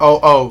forget.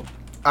 Oh,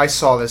 I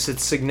saw this.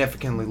 It's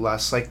significantly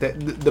less. Like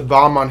the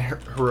bomb on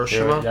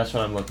Hiroshima. That's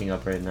what I'm looking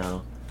up right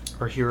now.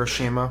 Or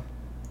Hiroshima.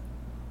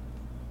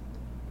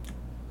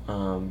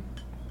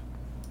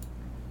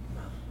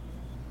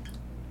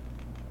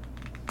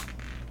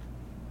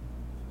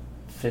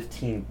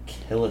 15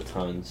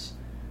 kilotons.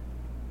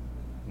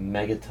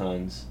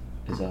 Megatons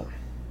is up.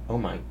 Oh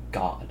my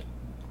god.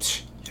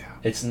 Yeah.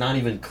 It's not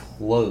even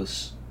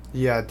close.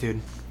 Yeah, dude.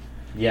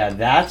 Yeah,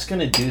 that's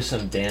gonna do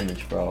some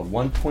damage, bro.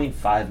 1.5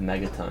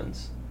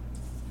 megatons.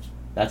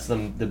 That's the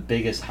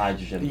biggest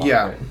hydrogen bomb.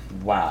 Yeah.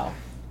 Wow.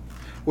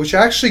 Which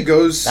actually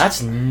goes.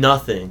 That's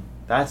nothing.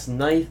 That's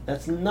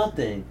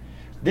nothing.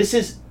 This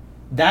is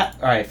that.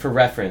 All right, for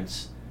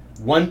reference,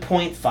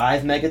 1.5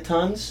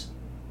 megatons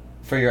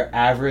for your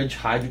average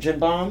hydrogen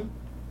bomb,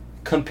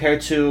 compared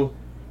to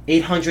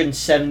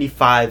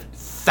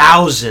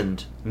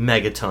 875,000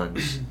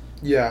 megatons.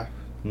 Yeah.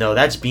 No,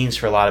 that's beans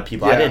for a lot of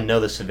people. Yeah. I didn't know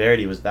the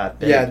severity was that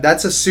big. Yeah,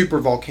 that's a super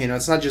volcano.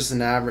 It's not just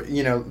an average,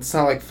 you know, it's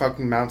not like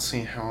fucking Mount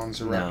St.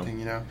 Helens erupting,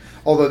 you know.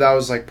 Although that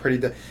was like pretty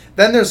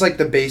then there's like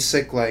the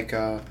basic like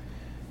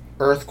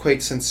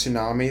earthquakes and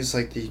tsunamis,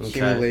 like the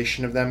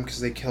accumulation of them,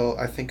 because they kill,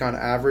 I think on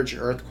average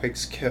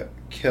earthquakes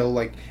kill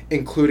like,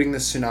 including the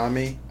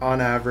tsunami,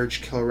 on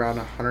average kill around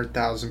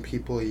 100,000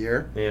 people a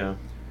year. Yeah.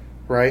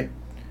 Right?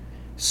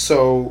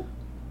 So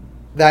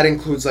that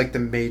includes like the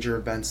major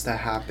events that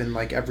happen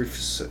like every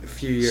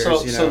few years. So,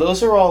 you know? So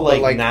those are all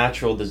like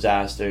natural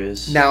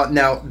disasters.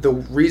 Now the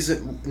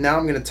reason. Now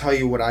I'm gonna tell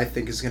you what I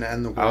think is gonna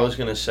end the world. I want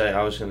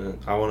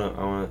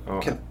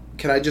to.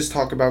 Can I just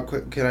talk about?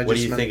 Can I? What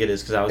do you think it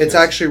is? Because it's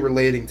actually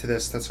relating to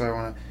this. That's why I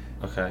want to.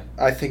 Okay.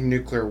 I think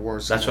nuclear war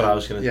is. That's what I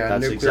was gonna. Yeah,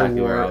 that's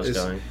exactly where I was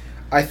going.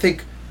 I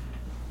think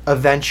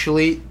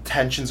eventually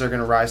tensions are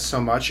gonna rise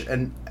so much,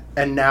 and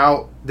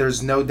now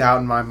there's no doubt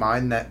in my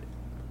mind that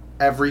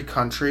every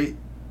country,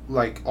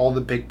 like all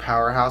the big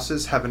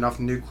powerhouses, have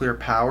enough nuclear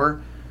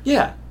power.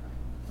 Yeah.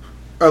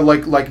 Or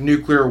like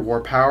nuclear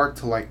war power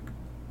to like.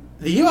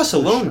 The U.S.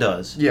 alone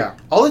does. Yeah.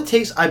 All it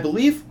takes, I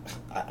believe,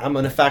 I'm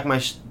going to fact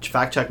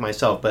check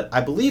myself, but I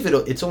believe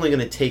it's only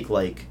going to take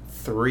like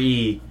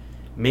 3,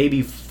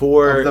 maybe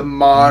 4 of the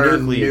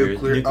modern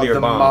nuclear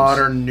bombs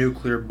modern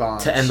nuclear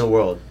bombs to end the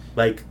world.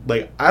 Like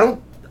I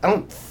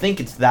don't think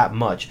it's that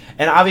much.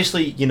 And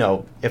obviously, you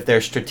know, if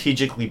they're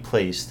strategically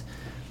placed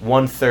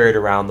 1/3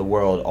 around the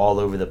world, all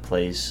over the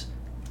place,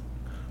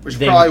 which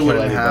probably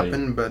wouldn't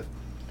happen, but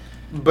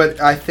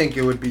I think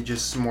it would be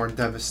just more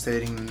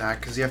devastating than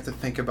that, because you have to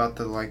think about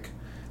the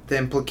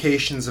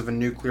implications of a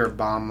nuclear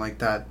bomb like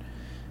that.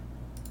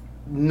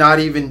 Not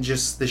even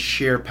just the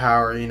sheer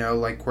power, you know,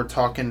 like we're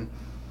talking,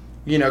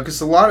 you know, because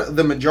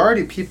the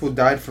majority of people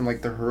died from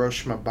like the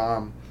Hiroshima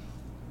bomb.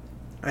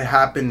 It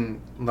happened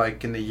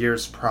like in the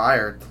years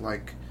prior to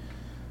like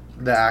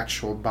the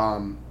actual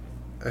bomb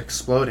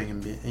exploding,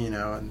 and you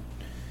know, and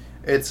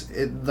it's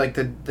like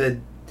the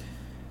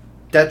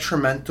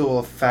detrimental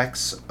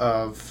effects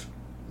of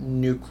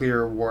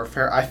nuclear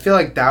warfare. I feel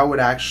like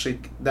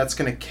that's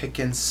going to kick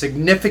in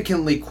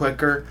significantly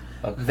quicker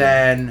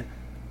than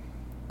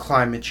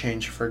climate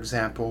change, for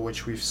example,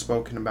 which we've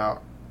spoken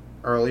about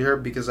earlier,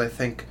 because I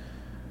think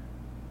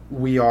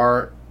we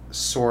are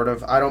sort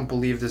of. I don't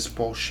believe this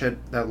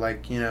bullshit that,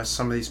 like, you know,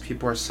 some of these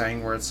people are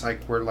saying where it's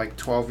like we're like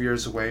 12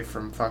 years away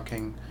from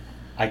fucking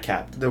I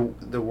capped the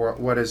world.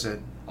 What is it?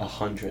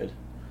 100.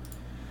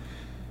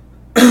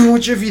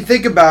 Which, if you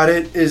think about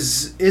it,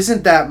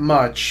 isn't that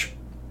much.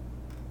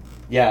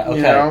 Yeah. Okay.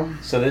 You know?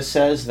 So this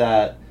says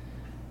that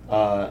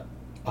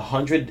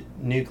 100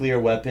 nuclear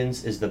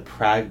weapons is the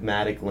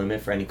pragmatic limit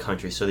for any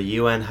country. So the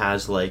UN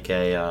has like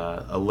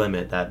a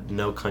limit that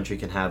no country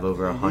can have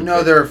over 100. You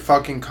know, there are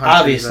fucking countries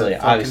Obviously,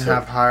 that fucking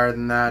have higher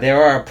than that.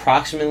 There are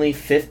approximately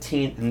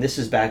 15, and this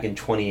is back in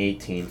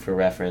 2018 for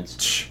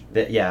reference.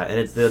 Yeah,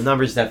 and the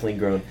number's definitely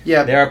grown.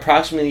 Yeah. There are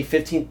approximately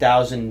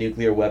 15,000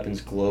 nuclear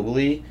weapons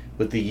globally,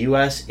 with the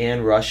U.S.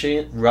 and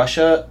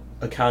Russia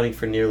accounting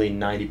for nearly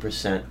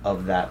 90%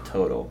 of that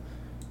total.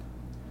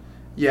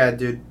 Yeah,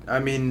 dude. I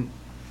mean,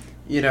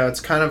 you know, it's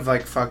kind of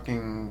like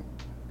fucking...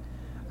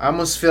 I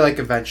almost feel like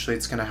eventually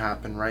it's going to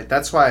happen, right?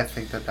 That's why I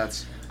think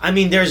that's... I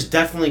mean, there's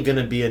definitely going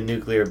to be a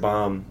nuclear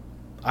bomb.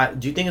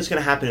 Do you think it's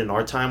going to happen in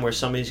our time where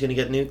somebody's going to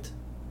get nuked?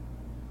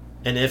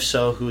 And if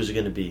so, who's it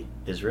going to be?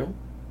 Israel?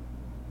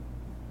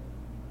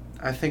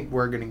 I think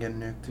we're going to get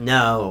nuked.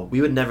 No,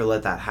 we would never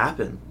let that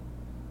happen.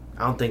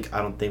 I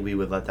don't think we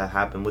would let that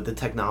happen. With the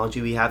technology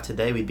we have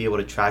today, we'd be able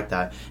to track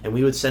that, and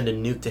we would send a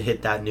nuke to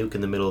hit that nuke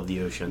in the middle of the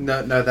ocean.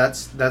 No,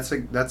 that's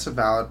a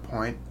valid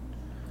point.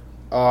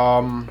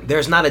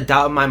 There's not a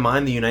doubt in my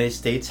mind the United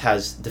States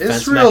has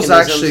defense Israel's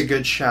mechanisms. actually a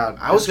good shout.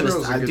 I was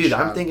dude,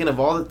 I'm thinking of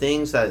all the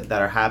things that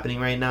are happening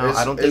right now.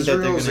 I don't think that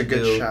they're going to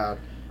do shout.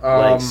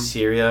 Like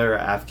Syria or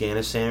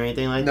Afghanistan or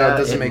anything like that. No, it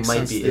doesn't make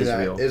sense to to do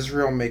Israel. that.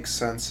 Israel makes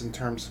sense in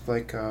terms of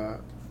like.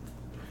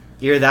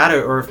 Either that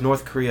or if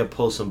North Korea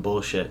pulls some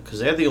bullshit, because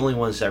they're the only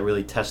ones that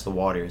really test the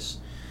waters.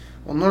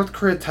 Well, North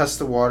Korea tests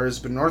the waters,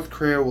 but North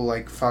Korea will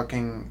like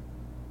fucking.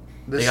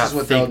 This is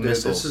what they'll do.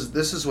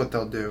 This is what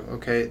they'll do.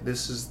 Okay,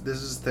 this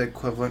is the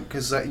equivalent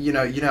because you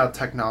know how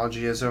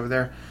technology is over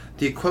there.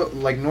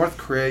 Like North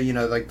Korea, you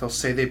know, like they'll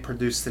say they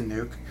produced the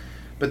nuke,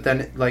 but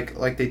then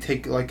like they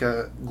take like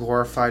a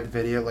glorified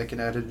video, like an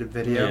edited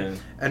video,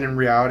 and in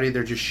reality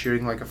they're just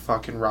shooting like a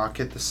fucking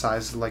rocket the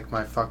size of like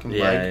my fucking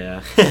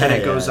leg, and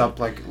it goes up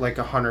like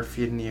 100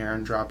 feet in the air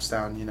and drops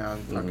down. You know,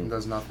 and fucking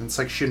does nothing. It's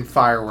like shooting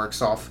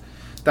fireworks off.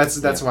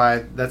 That's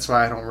why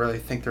I don't really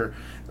think they're.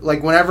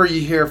 Like, whenever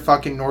you hear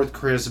fucking North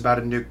Korea's about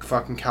to nuke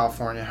fucking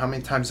California, how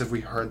many times have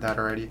we heard that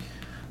already?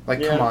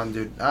 Like, come on,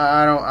 dude.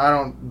 I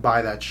don't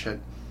buy that shit.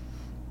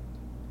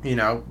 You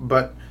know,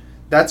 but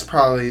that's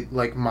probably,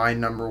 like, my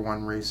number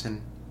one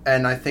reason.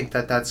 And I think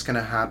that that's going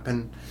to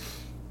happen.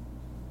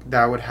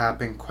 That would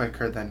happen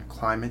quicker than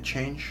climate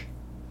change.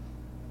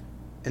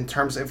 In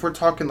terms, if we're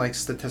talking, like,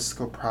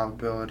 statistical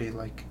probability,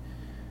 like,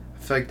 I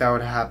feel like that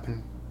would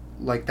happen.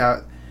 Like,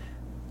 that...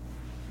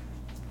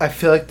 I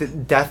feel like the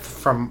death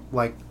from,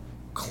 like,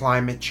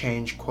 climate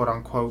change, quote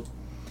unquote,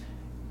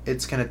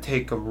 it's going to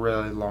take a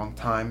really long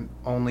time,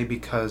 only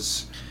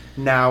because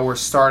now we're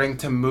starting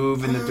to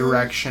move in the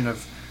direction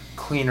of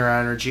cleaner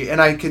energy.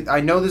 And I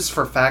know this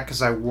for a fact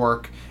because I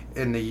work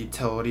in the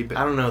utility, but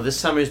I don't know, this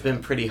summer's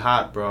been pretty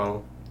hot,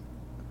 bro.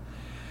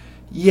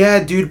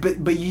 Yeah, dude,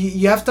 but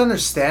you have to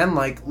understand,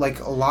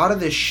 like a lot of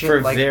this shit, for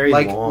like very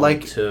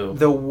long, too.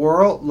 The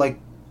world, like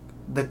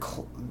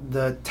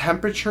the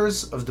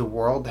temperatures of the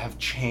world have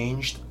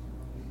changed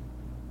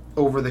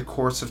over the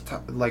course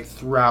of like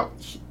throughout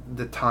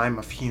the time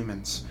of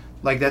humans.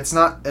 Like it's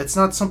not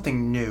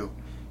something new.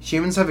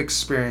 Humans have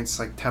experienced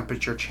like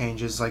temperature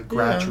changes like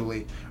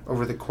gradually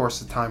over the course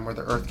of time where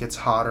the earth gets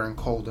hotter and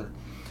colder.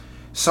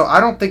 So I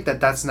don't think that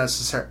that's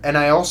necessary. And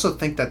I also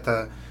think that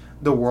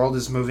the world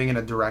is moving in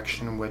a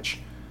direction in which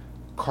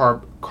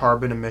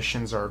carbon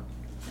emissions are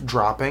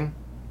dropping,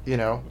 you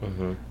know.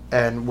 Mm-hmm.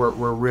 And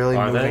we're really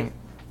moving. They?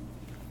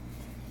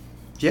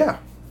 Yeah.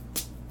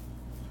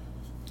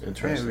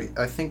 Interesting.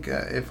 I think,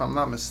 if I'm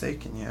not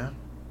mistaken, yeah.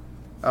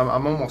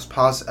 I'm almost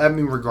positive. I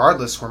mean,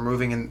 regardless, we're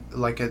moving in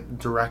like a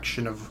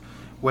direction of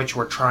which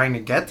we're trying to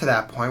get to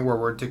that point where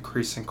we're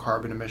decreasing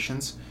carbon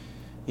emissions.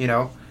 You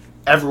know,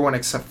 everyone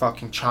except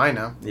fucking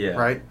China. Yeah.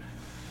 Right.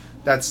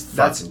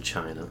 That's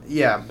China.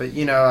 Yeah, but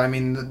you know, I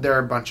mean, they're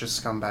a bunch of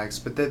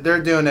scumbags, but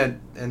they're doing it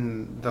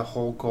in the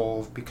whole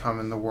goal of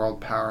becoming the world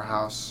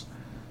powerhouse.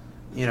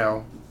 You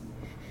know.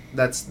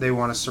 They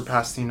want to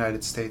surpass the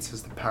United States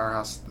as the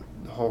powerhouse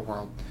of the whole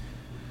world,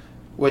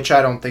 which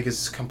I don't think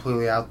is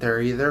completely out there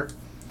either.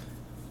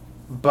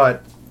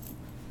 But,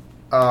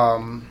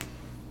 yeah,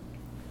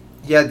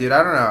 dude,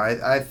 I don't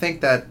know. I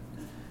think that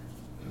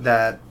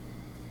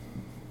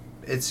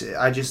it's.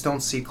 I just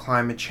don't see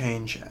climate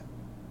change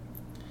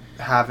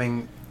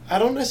having. I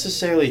don't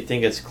necessarily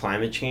think it's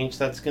climate change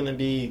that's going to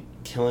be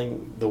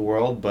killing the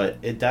world, but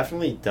it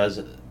definitely does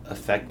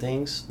affect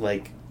things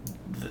like.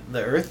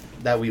 The Earth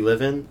that we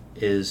live in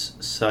is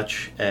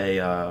such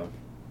a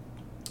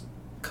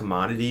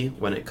commodity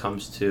when it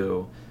comes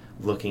to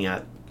looking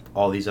at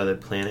all these other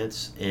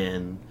planets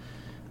and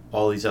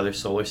all these other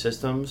solar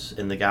systems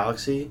in the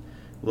galaxy.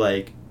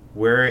 Like,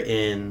 we're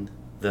in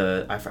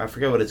I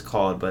forget what it's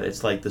called, but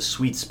it's like the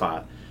sweet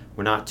spot.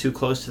 We're not too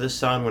close to the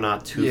sun. We're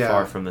not too Yeah.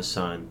 far from the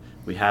sun.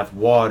 We have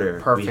water.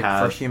 Perfect we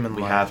have, for human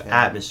we life, have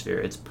yeah. atmosphere.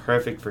 It's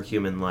perfect for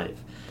human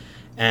life.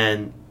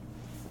 And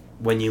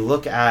when you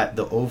look at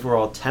the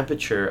overall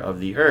temperature of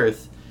the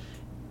Earth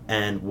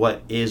and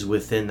what is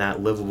within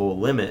that livable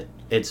limit,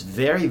 it's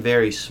very,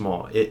 very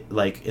small. It,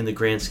 like, in the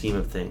grand scheme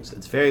of things,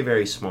 it's very,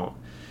 very small.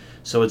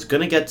 So it's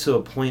going to get to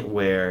a point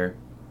where,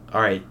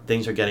 all right,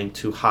 things are getting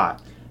too hot.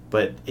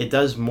 But it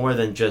does more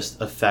than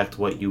just affect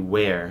what you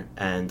wear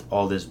and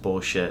all this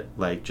bullshit,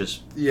 like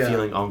just Yeah.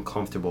 feeling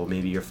uncomfortable.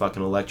 Maybe your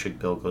fucking electric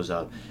bill goes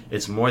up.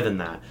 It's more than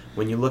that.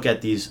 When you look at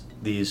these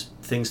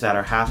things that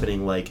are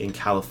happening, like in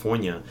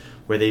California,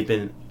 where they've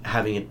been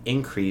having an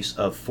increase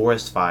of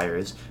forest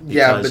fires.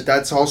 Yeah, but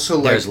that's also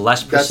like there's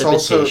less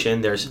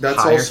precipitation. There's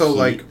higher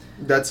heat.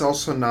 That's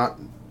also not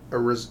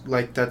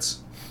like that's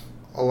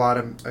a lot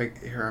of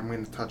here. I'm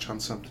going to touch on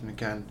something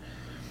again.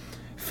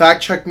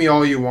 Fact check me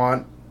all you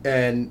want.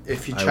 And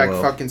if you check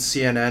fucking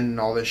CNN and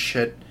all this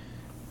shit,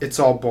 it's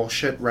all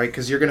bullshit, right?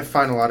 Because you're going to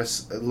find a lot of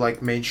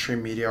like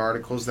mainstream media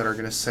articles that are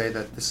going to say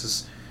that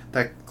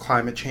that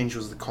climate change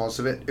was the cause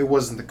of it. It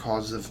wasn't the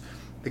cause of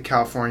the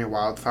California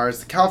wildfires.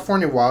 The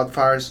California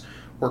wildfires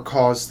were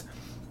caused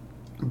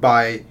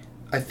by,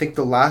 I think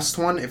the last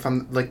one, if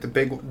I'm like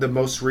the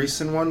most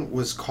recent one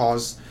was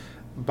caused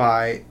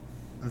by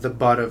the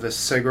butt of a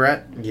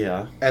cigarette.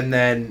 Yeah. And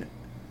then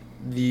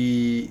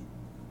the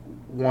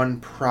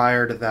one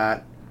prior to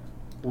that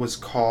was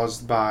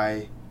caused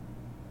by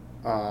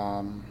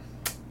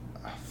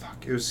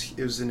it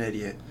was an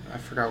idiot. I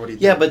forgot what he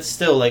did. Yeah, but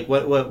still, like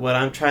what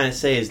I'm trying to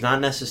say is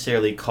not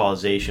necessarily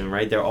causation,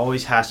 right? There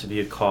always has to be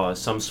a cause,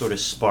 some sort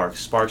of spark.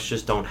 Sparks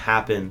just don't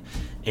happen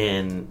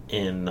in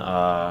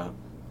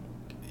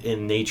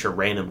nature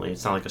randomly.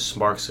 It's not like a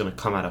spark's gonna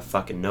come out of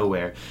fucking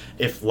nowhere.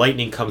 If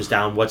lightning comes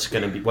down, what's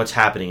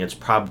happening? It's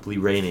probably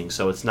raining,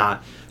 so it's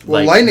not.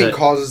 Well, lightning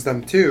causes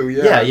them too.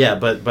 Yeah. Yeah,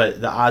 but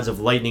the odds of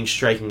lightning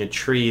striking a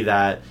tree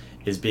that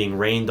is being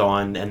rained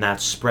on and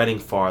that's spreading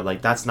far,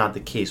 like that's not the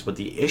case. What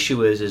the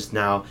issue is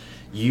now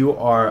you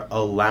are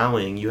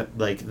allowing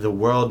the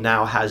world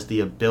now has the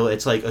ability.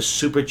 It's like a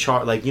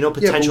supercharged,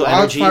 potential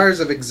energy. Wildfires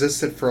have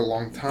existed for a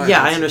long time.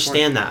 Yeah, I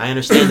understand that.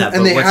 And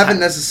but they haven't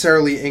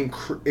necessarily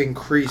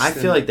increased. I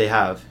feel like they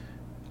have.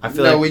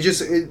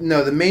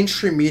 The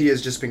mainstream media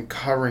has just been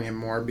covering it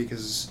more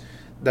because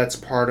that's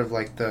part of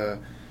like the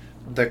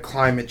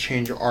climate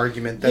change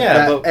argument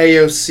that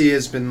AOC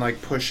has been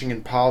like pushing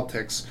in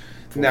politics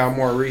now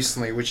more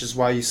recently, which is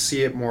why you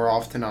see it more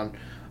often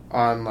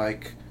on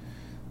like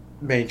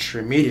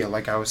mainstream media,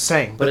 like I was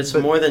saying. But it's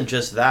more than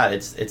just that.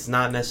 It's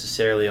not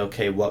necessarily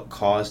okay what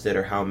caused it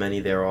or how many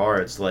there are.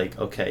 It's like,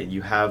 okay,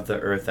 you have the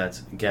Earth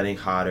that's getting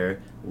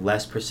hotter,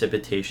 less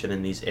precipitation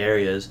in these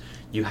areas.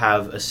 You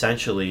have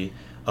essentially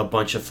a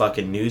bunch of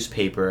fucking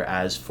newspaper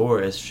as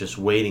forests just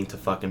waiting to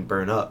fucking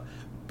burn up.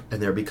 And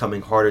they're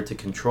becoming harder to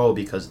control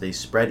because they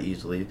spread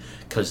easily,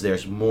 because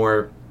there's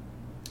more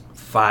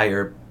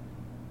fire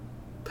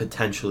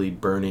potentially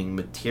burning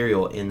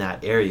material in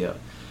that area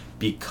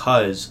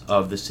because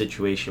of the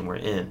situation we're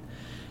in.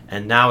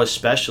 And now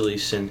especially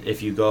since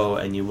if you go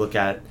and you look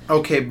at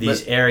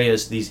these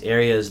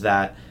areas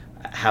that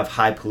have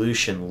high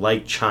pollution,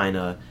 like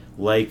China,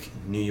 like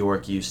New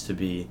York used to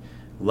be,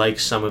 like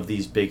some of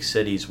these big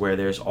cities where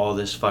there's all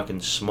this fucking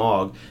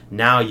smog,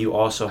 now you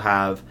also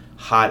have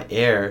hot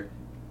air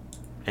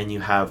and you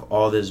have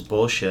all this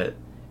bullshit.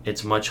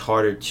 It's much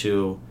harder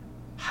to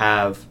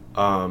have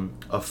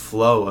a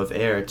flow of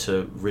air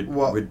to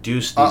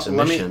reduce these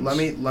emissions.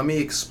 Let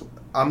me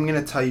I'm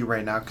gonna tell you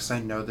right now because I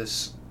know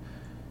this.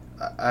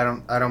 I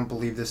don't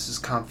believe this is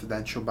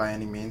confidential by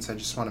any means. I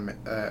just want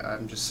to.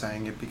 I'm just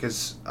saying it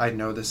because I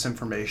know this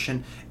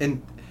information.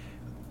 And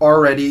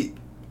already,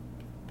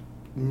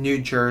 New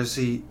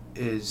Jersey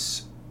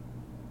is,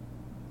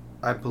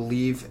 I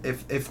believe,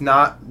 if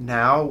not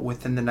now,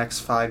 within the next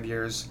 5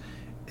 years,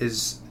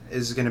 is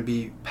going to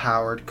be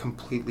powered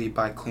completely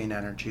by clean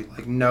energy,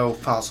 like no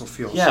fossil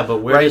fuels. Yeah, but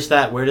where's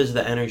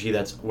the energy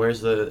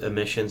where's the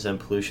emissions and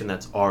pollution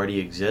that's already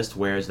exist?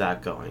 Where is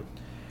that going?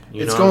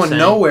 It's going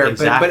nowhere.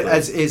 Exactly. But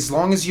as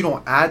long as you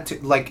don't add to,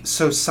 like,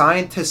 so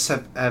scientists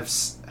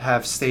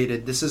have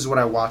stated, this is what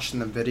I watched in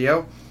the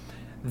video,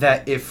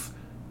 that if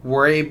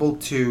we're able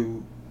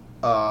to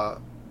not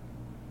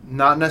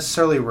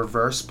necessarily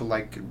reverse, but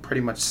like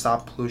pretty much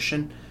stop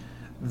pollution,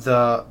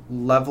 the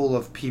level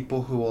of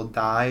people who will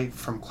die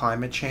from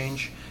climate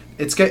change,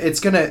 it's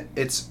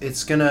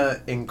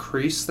gonna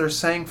increase. They're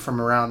saying from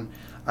around,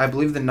 I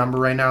believe the number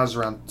right now is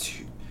around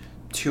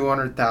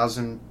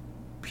 200,000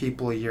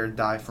 people a year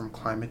die from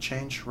climate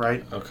change,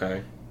 right?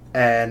 Okay.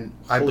 And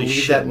I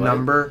believe that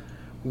number,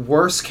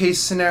 worst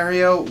case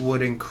scenario,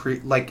 would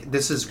increase. Like,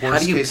 this is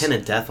worst case. How do you pin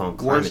a death on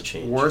climate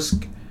change?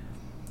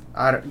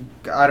 I don't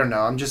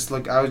know. I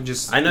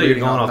know you're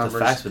going off numbers. The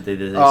facts, but did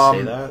they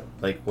say that?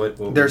 Like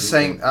what they're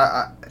saying?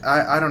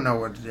 I don't know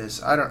what it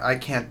is. I don't know.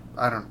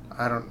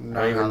 I don't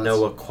even know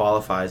what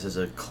qualifies as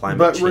a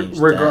climate change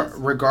death.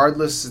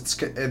 Regardless,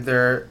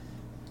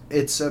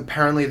 it's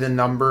apparently the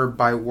number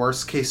by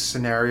worst case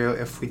scenario,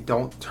 if we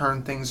don't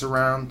turn things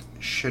around,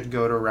 should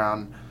go to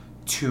around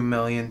 2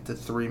 million to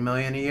 3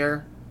 million a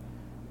year.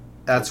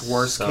 That's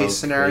worst so case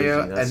scenario.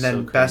 crazy. That's And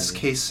then so best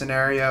crazy. case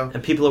scenario.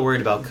 And people are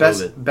worried about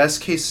COVID.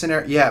 Best case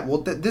scenario. Yeah,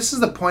 well, this is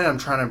the point I'm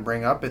trying to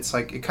bring up. It's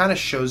like, it kind of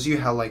shows you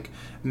how, like,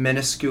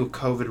 minuscule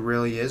COVID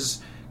really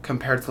is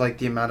compared to, like,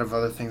 the amount of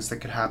other things that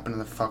could happen in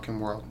the fucking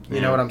world.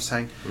 You know what I'm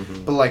saying?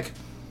 Mm-hmm. But, like,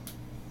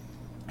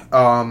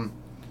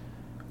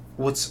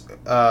 what's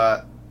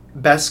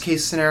best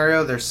case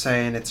scenario? They're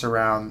saying it's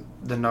around,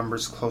 the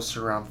number's closer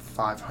to around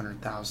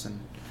 500,000,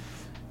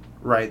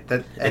 right?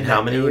 That In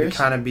how many it years? would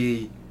kind of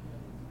be,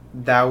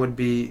 that would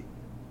be,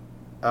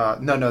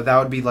 no, that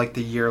would be like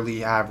the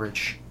yearly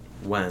average.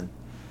 When?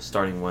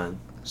 Starting when?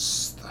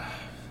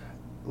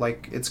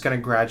 Like, it's going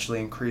to gradually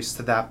increase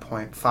to that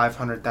point.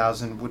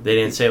 500,000 would. They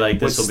didn't say like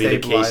this will would be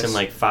the case stabilize. in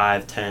like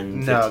 5, 10,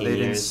 15 No, they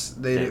years.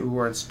 didn't. They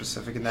weren't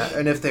specific in that.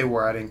 And if they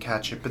were, I didn't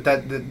catch it. But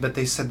but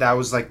they said that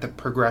was like the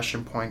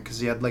progression point because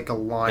he had like a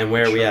line. And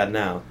where are we showed at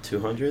now?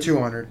 200?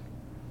 200.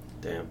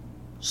 Damn.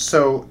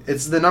 So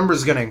it's the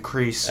number's going to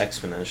increase,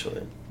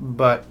 Exponentially.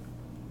 but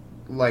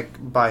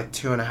like by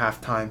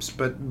 2.5 times.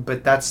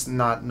 But that's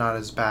not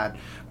as bad.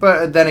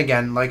 But then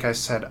again, like I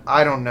said,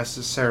 I don't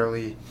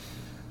necessarily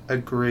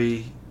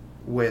agree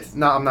with.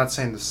 No, I'm not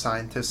saying the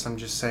scientists. I'm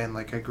just saying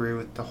like agree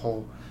with the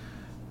whole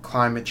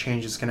climate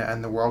change is going to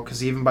end the world,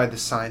 because even by the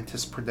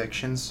scientists'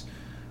 predictions,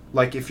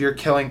 like if you're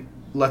killing,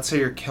 let's say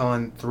you're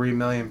killing 3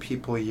 million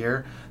people a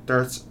year, the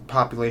Earth's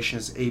population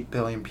is 8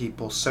 billion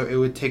people, so it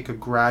would take a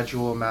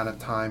gradual amount of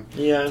time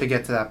to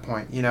get to that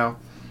point, you know?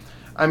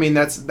 I mean,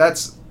 that's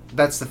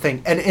the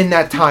thing. And in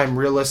that time,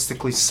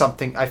 realistically,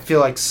 I feel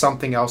like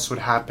something else would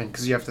happen,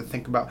 because you have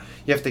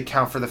to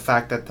account for the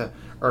fact that the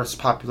Earth's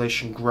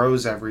population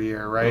grows every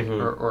year, right?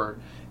 Mm-hmm. Or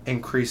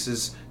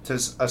increases to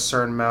a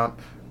certain amount,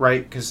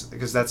 right? Because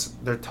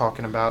they're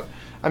talking about,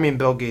 I mean,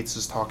 Bill Gates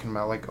is talking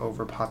about like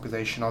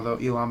overpopulation, although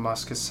Elon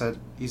Musk has said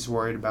he's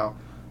worried about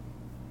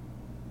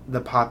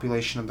the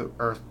population of the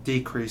Earth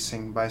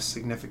decreasing by a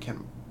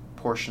significant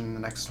portion in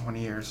the next 20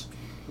 years.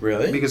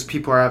 Really? Because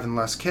people are having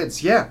less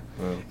kids. Yeah,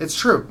 It's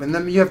true. And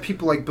then you have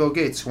people like Bill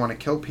Gates who want to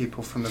kill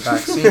people from the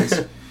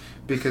vaccines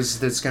because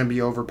there's going to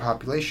be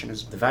overpopulation.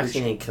 The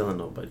vaccine ain't killing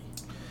nobody.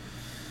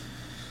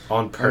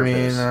 On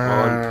purpose.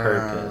 On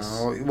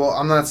purpose. Well,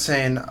 I'm not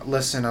saying...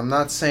 Listen, I'm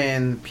not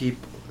saying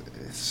people...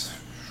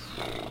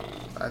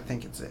 I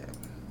think it's...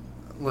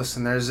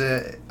 Listen,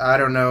 I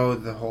don't know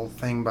the whole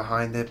thing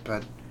behind it,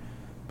 but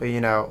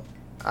you know,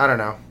 I don't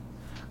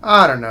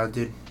know,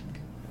 dude.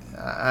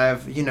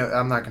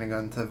 I'm not going to go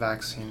into the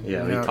vaccine.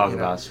 Yeah, we talk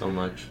about it so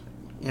much.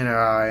 You know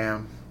how I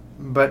am.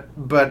 But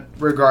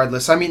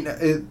regardless, I mean,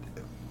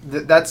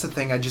 that's the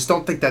thing. I just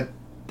don't think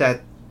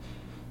that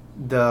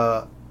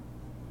the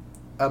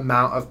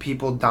amount of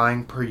people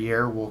dying per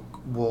year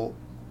will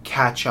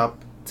catch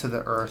up to the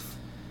Earth.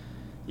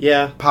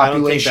 Yeah,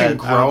 population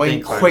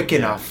growing quick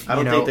enough. I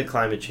don't think that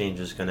climate change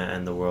is going to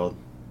end the world.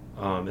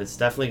 It's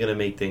definitely going to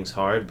make things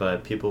hard,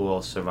 but people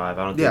will survive.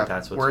 I don't think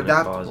that's what's going to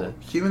cause it.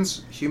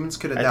 Humans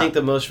could adapt. I think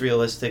the most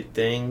realistic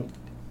thing,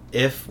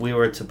 if we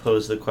were to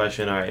pose the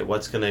question, all right,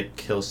 what's going to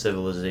kill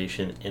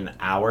civilization in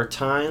our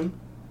time?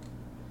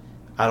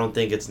 I don't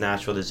think it's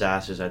natural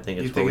disasters. I think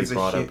it's what we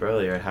brought up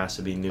earlier. It has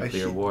to be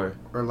nuclear war.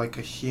 Or like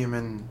a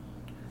human,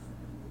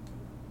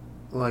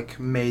 like,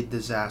 made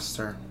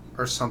disaster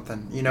or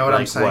something. You know what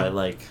I'm saying? What,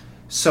 like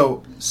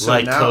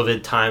like now,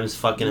 COVID times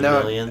fucking a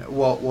million?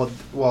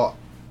 Well,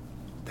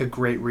 the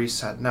Great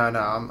Reset. No,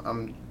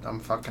 I'm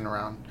fucking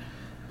around.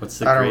 What's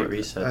the Great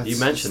Reset? You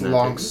mentioned that.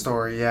 Long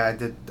story. Yeah,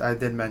 I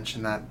did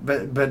mention that.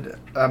 But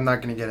I'm not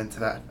going to get into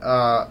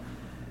that.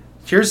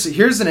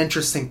 Here's an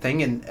interesting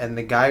thing, and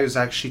the guy who's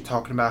actually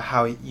talking about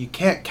how you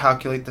can't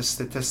calculate the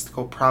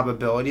statistical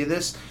probability of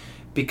this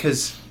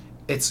because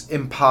it's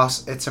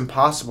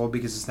impossible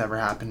because it's never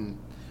happened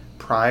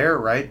prior,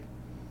 right?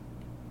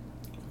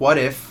 What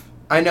if,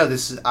 I know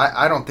this is,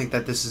 I don't think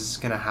that this is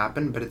going to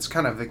happen, but it's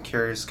kind of a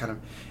curious, kind of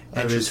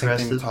interesting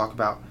thing to talk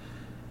about.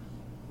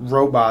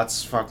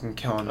 Robots fucking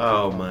killing people.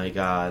 Oh my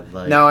god.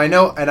 Like, now I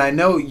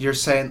know you're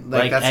saying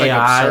like that's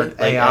AI, like absurd.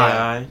 like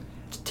AI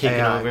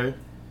taking over.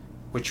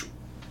 Which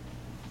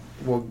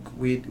we'll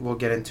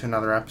get into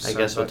another episode. I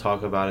guess we'll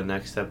talk about it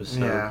next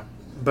episode. Yeah.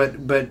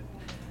 But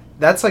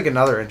that's like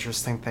another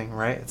interesting thing,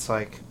 right? It's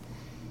like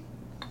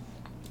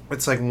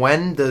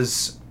when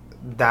does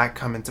that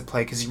come into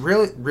play? Because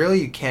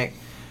really you can't.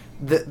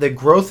 The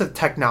growth of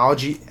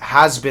technology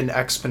has been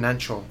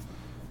exponential.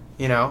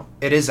 You know,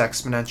 it is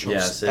exponential.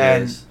 Yes, it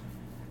is.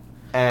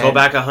 And go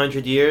back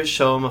 100 years,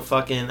 show them a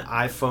fucking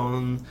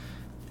iPhone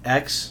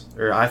X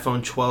or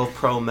iPhone 12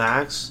 Pro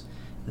Max,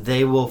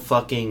 they will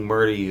fucking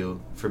murder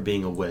you for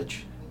being a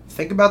witch.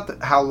 Think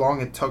about how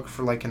long it took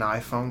for like an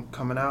iPhone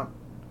coming out,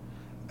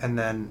 and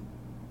then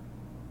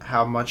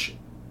how much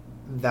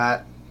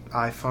that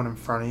iPhone in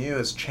front of you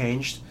has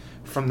changed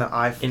from the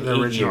iPhone,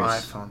 the original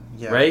iPhone.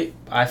 Yeah. Right?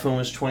 iPhone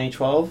was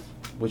 2012,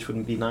 which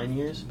wouldn't be 9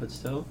 years, but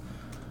still.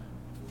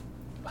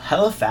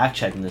 Hella fact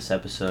checking this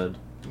episode.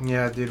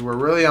 Yeah, dude, we're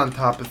really on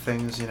top of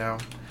things,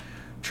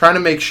 Trying to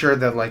make sure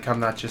that, like, I'm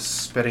not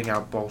just spitting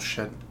out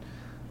bullshit.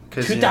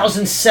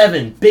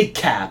 2007, big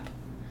cap.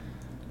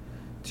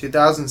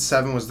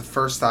 2007 was the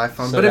first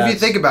iPhone. So but if you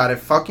think about it,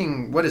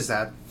 fucking, what is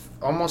that?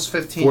 Almost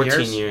 15 years?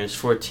 14 years.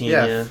 14,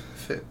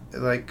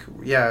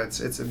 yeah.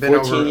 It's been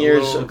 14 over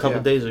years a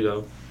couple days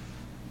ago.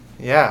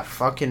 Yeah,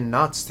 fucking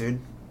nuts, dude.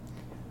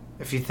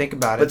 If you think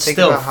about it. But think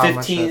still, about how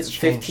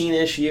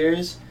 15-ish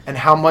years. And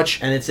how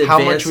much... And it's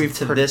advanced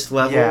to this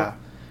level. Yeah.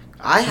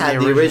 I had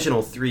the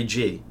original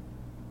 3G.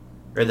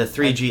 Or the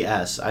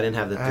 3GS. I didn't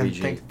have the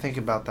 3G. And think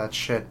about that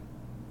shit.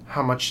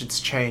 How much it's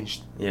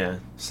changed. Yeah.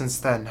 Since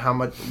then. How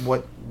much...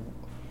 What...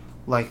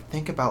 Like,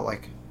 think about,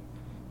 like...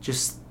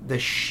 Just the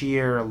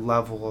sheer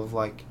level of,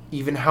 like...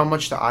 Even how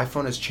much the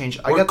iPhone has changed.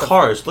 Or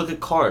cars. Look at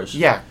cars.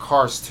 Yeah,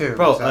 cars, too.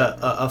 Bro, exactly.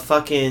 a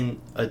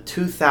fucking... A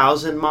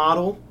 2000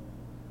 model...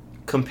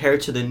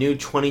 Compared to the new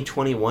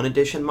 2021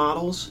 edition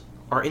models...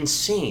 Are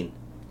insane.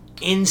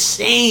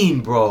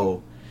 Insane,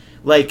 bro.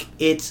 Like,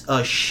 it's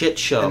a shit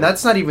show. And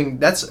that's not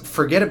even...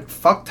 Forget it.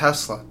 Fuck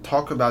Tesla.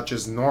 Talk about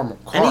just normal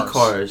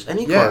cars.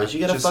 Any cars. You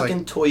get a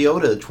fucking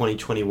Toyota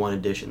 2021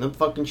 edition. Them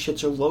fucking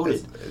shits are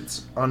loaded.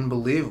 It's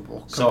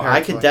unbelievable. So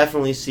I could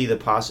definitely see the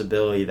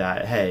possibility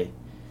that, hey,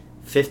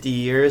 50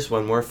 years,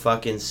 when we're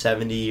fucking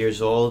 70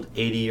 years old,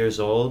 80 years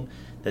old,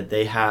 that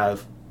they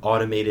have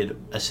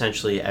automated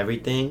essentially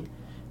everything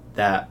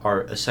that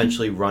are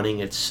essentially running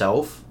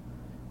itself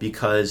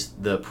because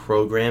the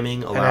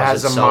programming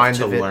allows itself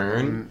to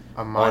learn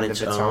on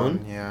its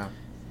own. Yeah.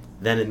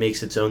 Then it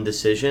makes its own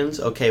decisions.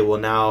 Okay, well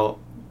now,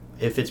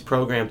 if it's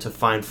programmed to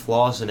find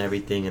flaws in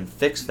everything and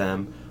fix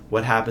them,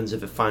 what happens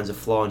if it finds a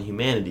flaw in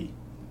humanity?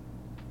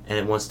 And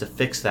it wants to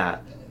fix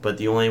that. But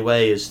the only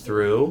way is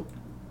through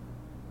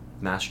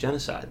mass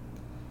genocide.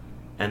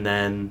 And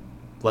then,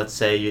 let's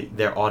say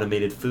their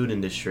automated food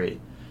industry.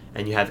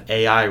 And you have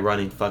AI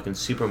running fucking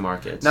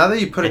supermarkets. Now that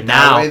you put it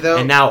that way, though...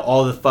 And now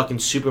all the fucking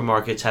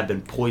supermarkets have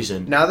been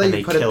poisoned. Now that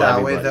you put it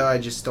that way, everybody. though, I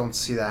just don't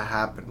see that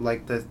happen.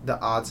 Like, the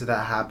odds of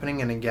that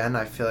happening. And again,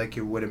 I feel like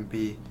it wouldn't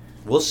be...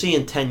 We'll see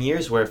in 10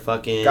 years where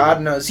fucking...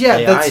 God knows. Yeah,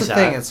 AI's that's the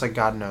thing. at. It's like,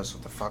 God knows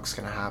what the fuck's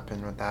going to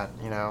happen with that.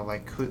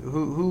 Like,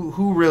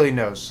 who really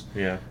knows?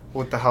 Yeah.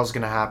 What the hell's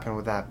going to happen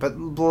with that? But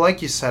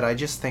like you said, I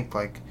just think,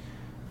 like,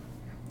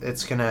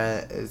 it's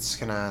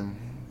gonna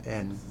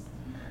end.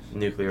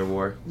 Nuclear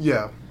war.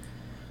 Yeah.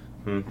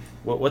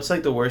 What's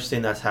like the worst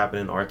thing that's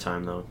happened in our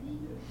time though?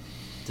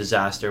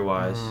 Disaster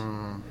wise.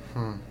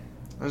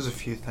 There's a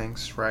few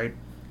things, right?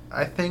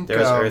 I think there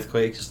was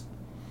earthquakes.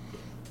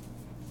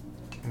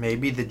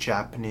 Maybe the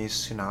Japanese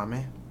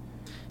tsunami.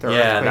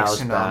 That was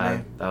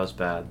bad. That was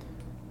bad.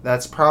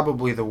 That's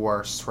probably the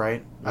worst,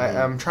 right?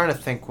 I'm trying to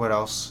think what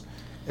else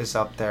is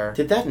up there.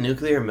 Did that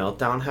nuclear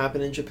meltdown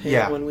happen in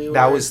Japan when we were?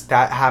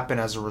 That happened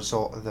as a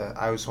result of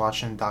I was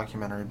watching a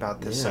documentary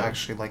about this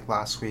actually like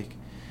last week.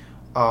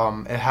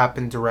 It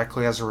happened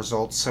directly as a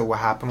result. So what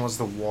happened was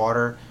the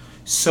water.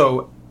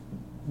 So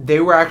they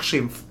were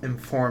actually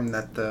informed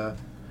that the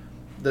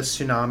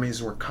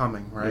tsunamis were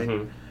coming, right?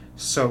 Mm-hmm.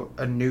 So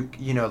a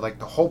like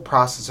the whole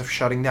process of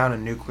shutting down a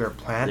nuclear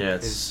plant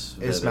is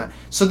mad.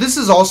 So this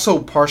is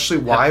also partially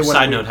why.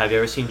 Side note: have you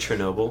ever seen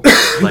Chernobyl?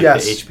 Like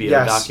the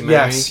HBO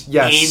documentary? Yes.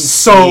 Insane.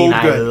 So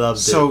good. I loved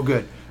it. So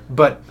good.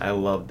 But I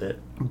loved it.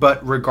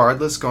 But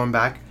regardless, going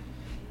back,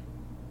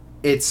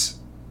 it's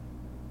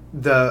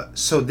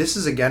so this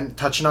is again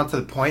touching on to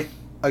the point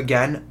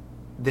again.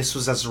 This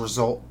was as a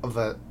result of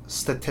a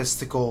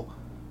statistical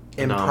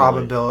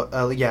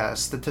improbability,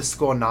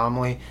 statistical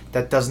anomaly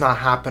that does not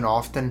happen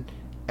often,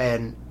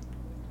 and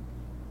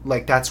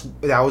like that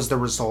was the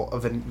result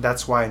of it.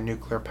 That's why a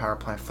nuclear power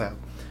plant failed.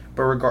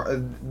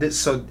 But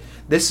this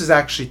is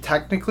actually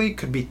technically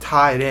could be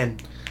tied in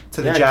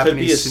to the Japanese it could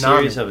be a tsunami.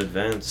 series of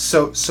events.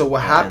 So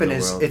what happened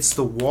is it's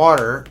the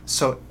water.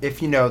 So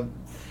if you know,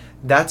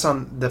 that's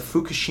on the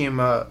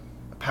Fukushima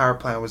power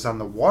plant was on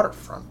the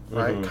waterfront,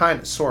 right? Mm-hmm. Kind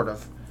of, sort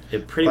of.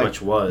 It pretty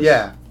much was.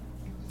 Yeah.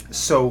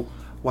 So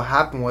what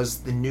happened was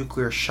the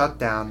nuclear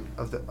shutdown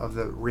of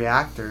the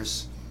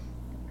reactors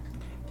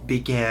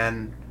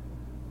began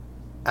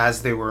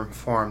as they were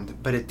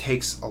informed, but it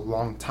takes a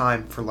long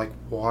time for like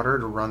water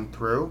to run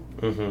through,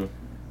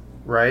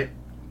 right?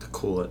 To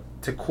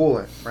cool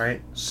it,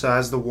 right? So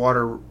as the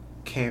water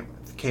came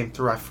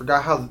through, I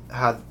forgot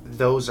how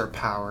those are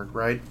powered,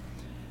 right?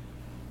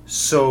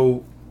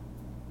 So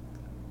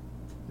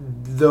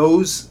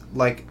those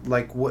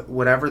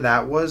whatever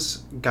that was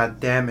got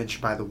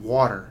damaged by the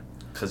water.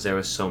 Because there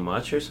was so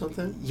much or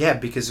something? Yeah,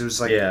 because it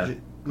was like... Yeah.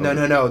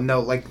 No,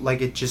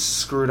 like it just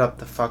screwed up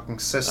the fucking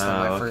system.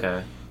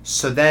 Okay.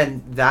 So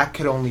then that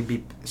could only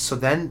be... So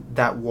then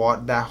that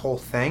whole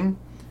thing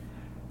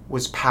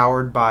was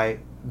powered by...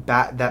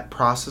 that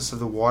process of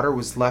the water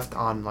was left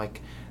on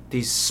like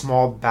these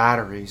small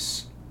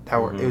batteries that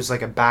were... It was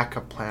like a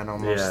backup plan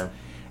almost. Yeah.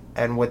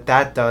 And what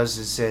that does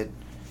is it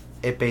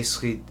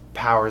basically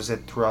powers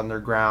it through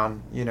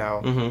underground,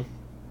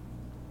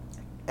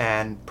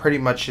 and pretty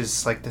much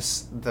is like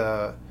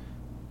the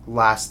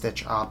last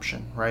ditch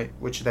option, right?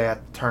 Which they had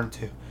to turn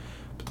to.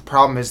 But the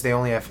problem is they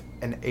only have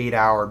an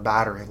 8-hour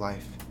battery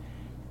life.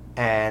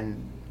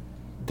 And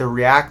the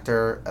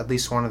reactor, at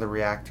least one of the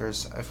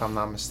reactors, if I'm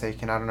not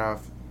mistaken, I don't know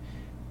if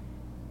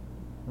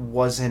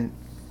wasn't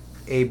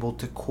able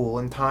to cool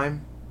in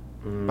time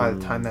by the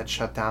time that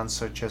shut down,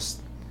 so it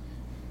just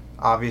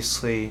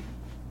obviously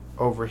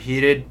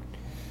overheated,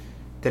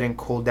 didn't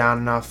cool down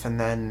enough, and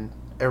then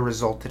it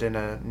resulted in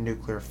a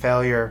nuclear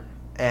failure,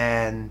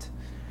 and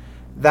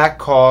that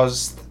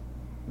caused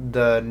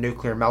the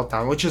nuclear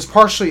meltdown, which is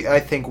partially, I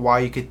think, why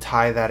you could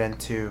tie that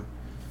into,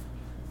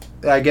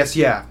 I guess,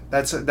 yeah,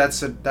 that's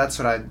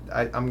what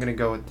I'm gonna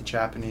go with the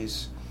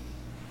Japanese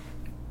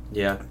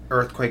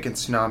earthquake and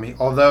tsunami.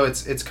 Although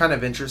it's kind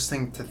of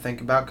interesting to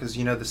think about, because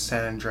you know the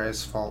San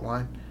Andreas fault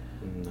line.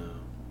 No.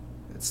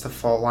 It's the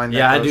fault line.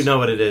 Yeah, I do know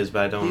what it is,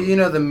 but I don't. You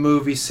know the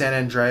movie San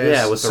Andreas.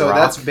 Yeah, with the rock.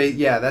 That's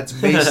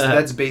based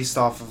that's based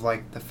off of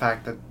like the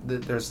fact that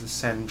there's the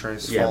San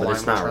Andreas fault line. Yeah, but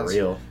it's not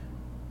real.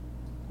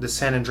 The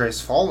San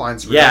Andreas fault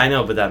line's real. Yeah, I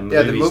know, but that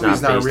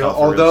movie's not real.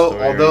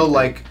 Although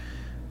like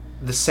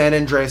the San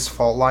Andreas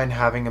fault line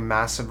having a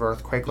massive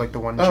earthquake like the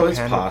one in Japan,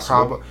 it's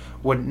possible.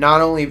 Would not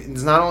only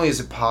is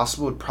it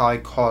possible, would probably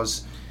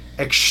cause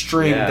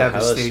extreme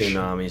devastation.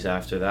 Tsunamis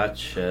after that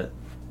shit.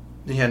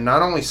 Yeah,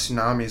 not only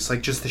tsunamis,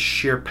 like just the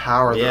sheer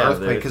power of the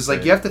earthquake. Because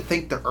like you have to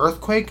think the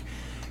earthquake,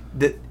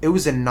 that it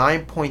was a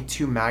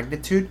 9.2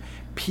 magnitude.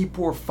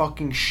 People were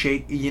fucking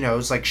it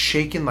was like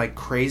shaking like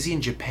crazy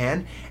in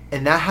Japan,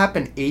 and that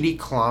happened 80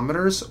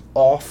 kilometers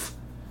off,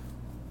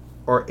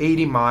 or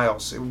 80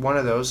 miles, one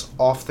of those,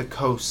 off the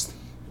coast.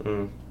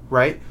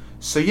 Right?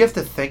 So you have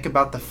to think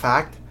about the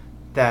fact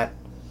that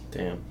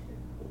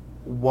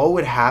what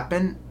would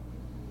happen.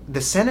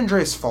 The San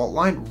Andreas fault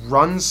line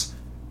runs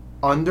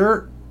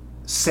under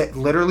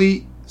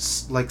literally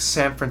like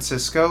San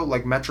Francisco,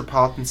 like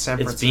metropolitan San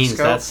Francisco. It's beans.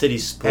 That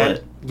city's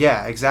split.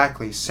 Yeah,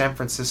 exactly. San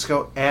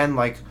Francisco and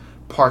like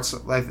parts,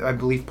 like I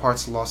believe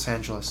parts of Los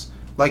Angeles.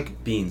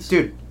 Like beans,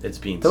 dude. It's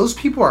beans. Those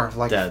people are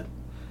like dead.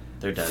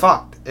 They're dead.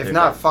 Fucked. If They're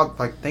not dead. fucked,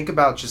 like think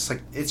about just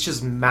like it's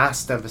just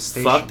mass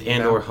devastation. Fucked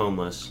and or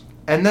homeless.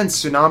 And then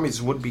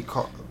tsunamis would be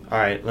called. All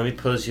right, let me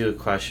pose you a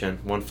question.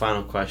 One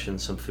final question.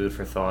 Some food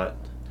for thought.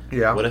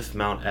 Yeah. What if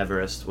Mount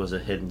Everest was a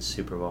hidden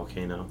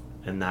supervolcano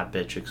and that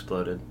bitch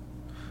exploded?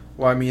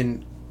 Well, I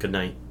mean, good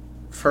night.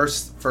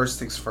 First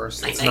things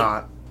first. It's night.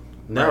 not.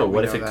 No, right,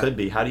 what if it could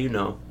be? How do you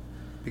know?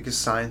 Because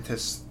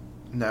scientists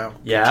know.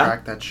 Yeah. Can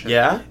track that shit.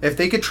 Yeah. If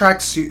they could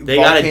track they volcanoes,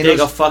 gotta dig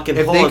a fucking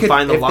hole and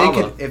find the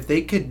lava. If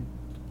they could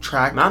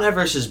track Mount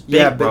Everest is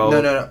big, bro.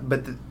 No.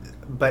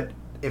 But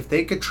if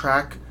they could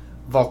track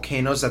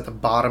volcanoes at the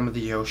bottom of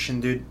the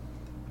ocean, dude,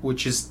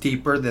 which is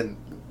deeper than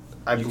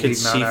I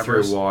believe Mount Everest. You can see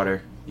through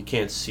water. You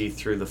can't see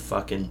through the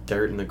fucking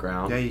dirt in the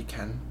ground. Yeah, you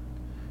can.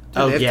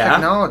 Dude, they have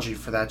technology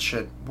for that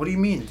shit. What do you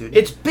mean, dude?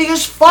 It's big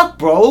as fuck,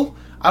 bro.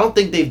 I don't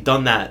think they've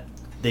done that.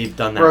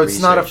 Bro,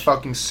 it's not a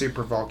fucking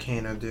super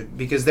volcano, dude.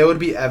 Because there would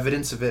be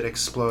evidence of it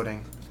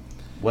exploding.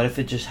 What if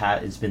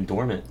it's been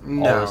dormant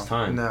all this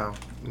time? No.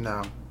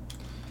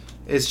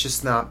 It's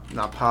just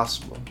not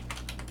possible.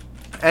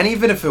 And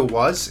even if it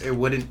was, it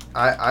wouldn't.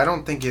 I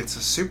don't think it's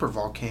a super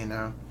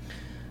volcano.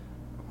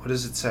 What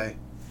does it say?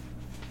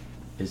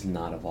 Is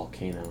not a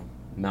volcano.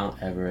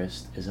 Mount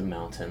Everest is a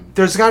mountain.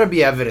 There's got to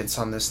be evidence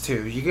on this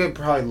too. You could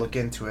probably look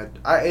into it.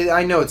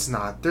 I know it's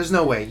not. There's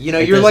no way. You know,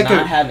 you're like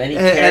have any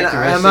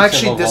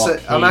characteristics of a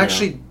volcano. I'm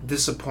actually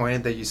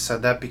disappointed that you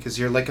said that because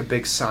you're like a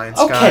big science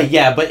guy. Okay,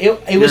 yeah, but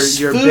it was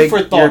food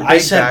for thought. I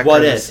said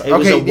what if. It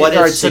was a what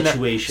if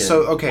situation.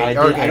 I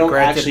don't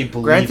actually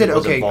believe it was a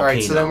volcano. All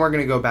right, so then we're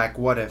going to go back.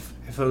 What if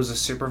it was a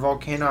super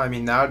volcano? I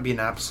mean, that would be an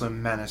absolute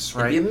menace,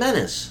 right? It'd be a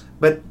menace.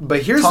 But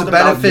here's the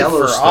benefit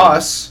for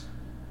us.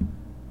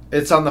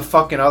 It's on the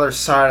fucking other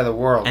side of the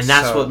world. And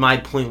that's what my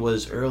point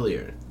was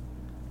earlier.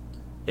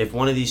 If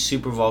one of these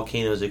super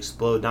volcanoes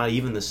explode, not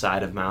even the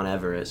side of Mount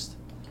Everest,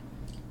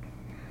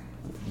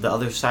 the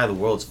other side of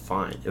the world's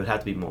fine. It would have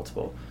to be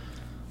multiple.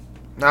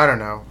 I don't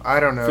know.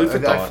 Food for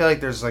thought. I feel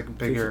like there's like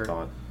bigger... Food for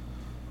thought.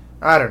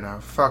 I don't know.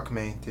 Fuck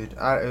me, dude.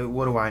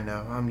 What do I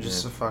know? I'm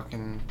just a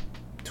fucking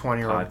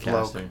 20-year-old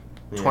bloke.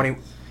 Yeah.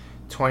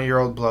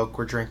 20-year-old bloke.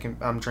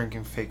 I'm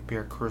drinking fake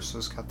beer.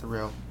 Caruso's got the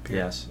real beer.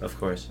 Yes, of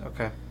course.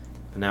 Okay.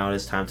 But now it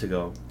is time to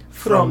go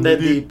from the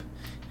deep.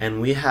 And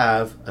we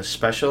have a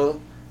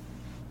special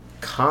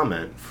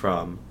comment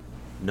from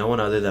no one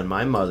other than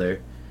my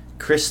mother,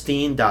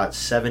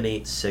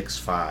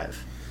 Christine.7865.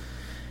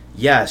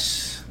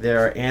 Yes,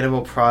 there are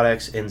animal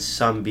products in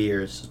some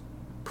beers,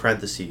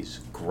 parentheses,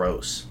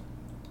 gross.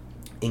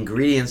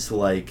 Ingredients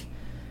like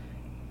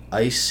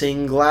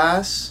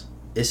isinglass,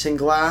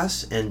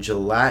 and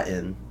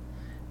gelatin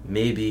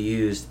may be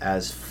used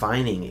as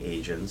fining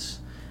agents,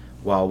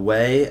 while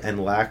whey and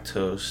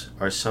lactose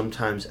are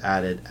sometimes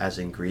added as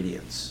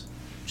ingredients.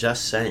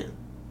 Just saying.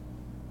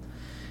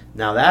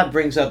 Now that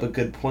brings up a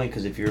good point,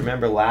 because if you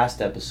remember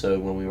last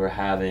episode when we were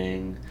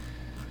having,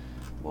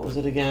 what was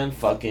it again?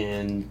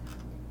 Fucking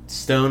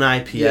Stone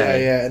IPA.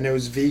 Yeah, and it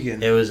was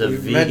vegan. It was a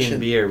vegan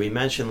beer. We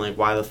mentioned like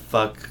why the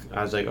fuck.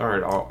 I was like,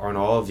 aren't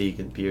all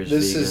vegan beers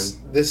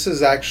vegan? This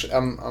is actually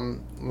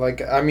I'm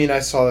like, I mean, I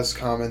saw this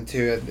comment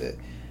too.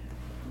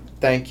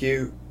 Thank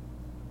you,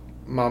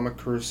 Mama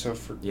Caruso,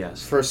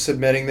 for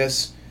submitting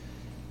this,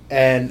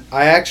 and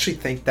I actually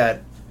think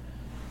that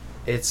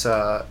it's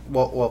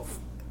well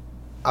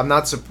I'm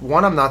not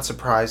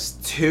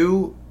surprised.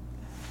 Two,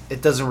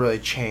 it doesn't really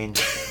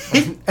change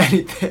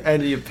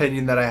any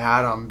opinion that I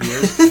had on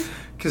beers,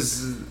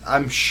 because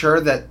I'm sure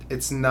that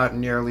it's not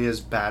nearly as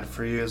bad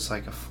for you as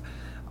like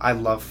I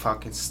love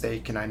fucking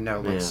steak, and I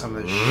know like some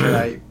of the shit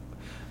I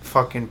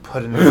fucking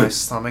put into my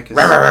stomach is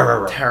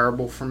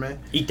terrible for me.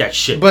 Eat that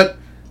shit. But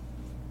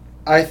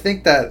I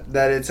think that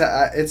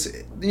it's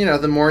you know,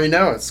 the more you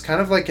know. It's kind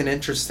of like an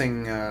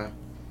interesting.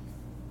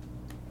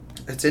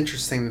 It's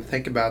interesting to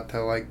think about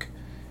that. Like,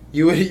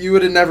 you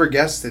would have never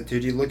guessed it,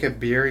 dude. You look at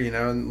beer, you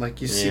know, and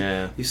like you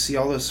see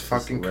all those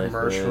fucking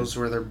commercials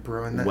where they're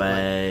brewing that.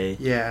 Whey.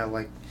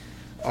 Like,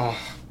 oh,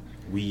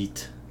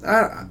 wheat.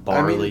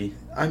 Barley.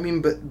 I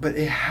mean, but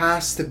it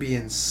has to be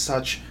in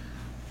such.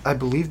 I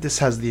believe this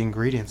has the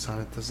ingredients on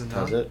it, doesn't it?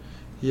 Does it?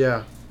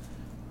 Yeah.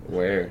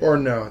 Where? Or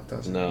no, it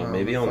doesn't. No,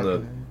 maybe on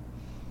the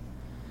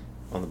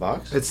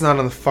box? It's not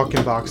on the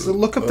fucking box.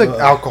 Look up the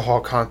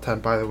alcohol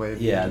content, by the way.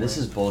 Yeah, this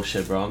is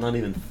bullshit, bro. I'm not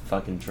even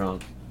fucking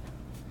drunk.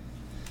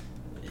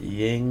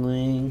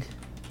 Yingling.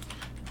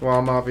 Well,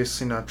 I'm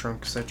obviously not drunk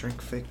because I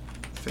drink fake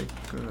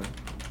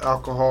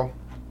alcohol.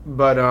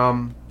 But,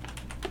 I'm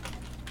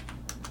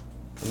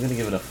going to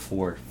give it a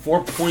 4.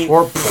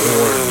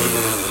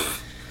 4.4.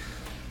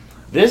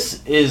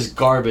 This is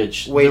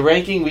garbage. Wait. The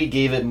ranking we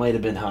gave it might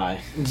have been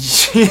high.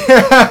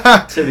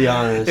 Yeah. To be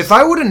honest. If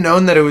I would have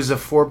known that it was a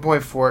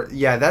 4.4,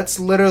 yeah, that's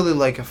literally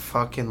like a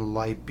fucking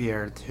light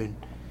beer, dude.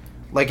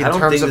 Like in I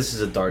don't terms think of, this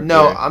is a dark beer.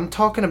 No, I'm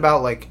talking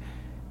about like,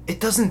 it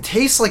doesn't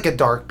taste like a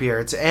dark beer.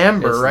 It's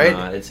amber, right?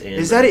 Not, it's amber.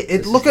 Is that it?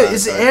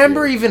 Is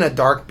amber even a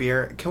dark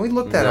beer? Can we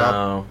look that up?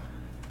 No.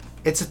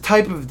 It's a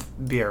type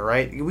of beer,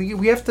 right?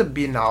 We have to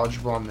be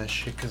knowledgeable on this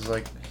shit, because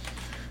like,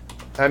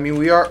 I mean,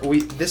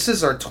 this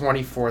is our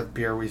 24th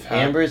beer we've had.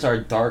 Ambers are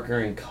darker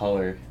in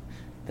color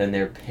than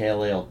their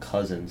pale ale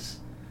cousins.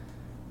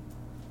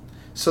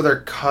 So they're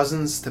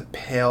cousins to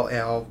pale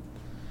ale.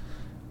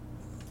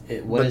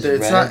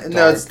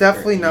 It's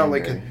definitely not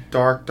like a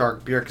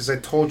dark beer, because I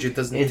told you it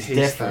doesn't taste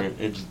different.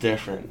 It's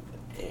different.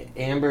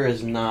 Amber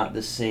is not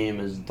the same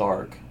as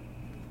dark.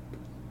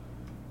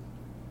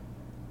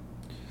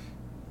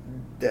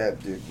 Damn,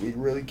 dude, we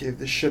really gave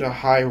this shit a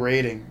high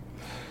rating.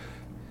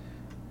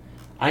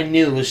 I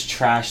knew it was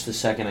trash the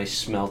second I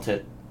smelt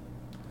it.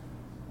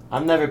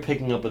 I'm never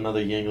picking up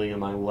another Yuengling in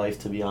my life,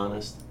 to be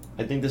honest.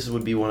 I think this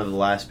would be one of the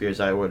last beers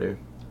I order.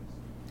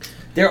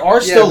 There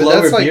are still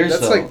lower beers,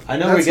 though. I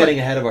know we're getting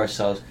ahead of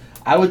ourselves.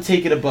 I would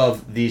take it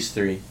above these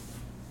three.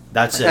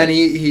 That's it. And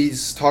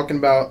he's talking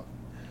about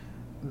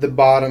the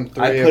bottom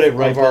three of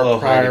our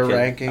prior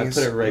Heineken. rankings. I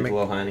put it right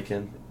below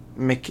Heineken.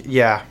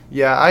 Yeah,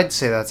 I'd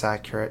say that's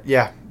accurate.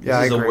 Yeah,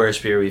 this is the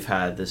worst beer we've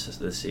had this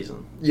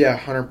season. Yeah,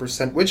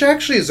 100%. Which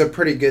actually is a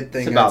pretty good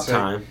thing. It's about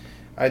time.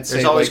 I'd say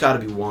there's always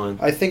got to be one.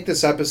 I think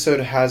this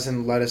episode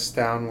hasn't let us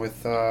down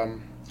with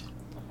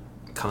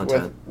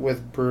content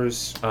with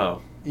brews.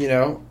 Oh, you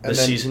know, and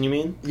season. You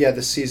mean? Yeah,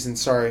 the season.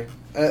 Sorry.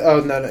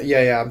 No.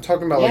 Yeah. I'm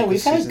talking about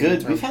we've had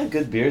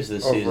good beers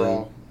this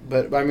overall. Season.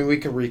 But I mean, we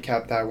could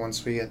recap that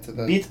once we get to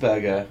the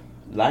Bitburger.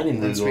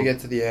 Once we get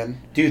to the end.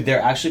 Dude,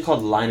 they're actually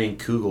called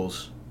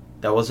Leinenkugels.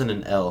 That wasn't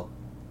an L.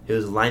 It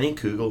was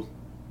Leinenkugel.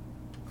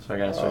 So I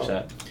gotta switch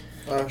that.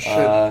 Oh,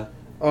 shit.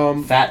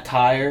 Fat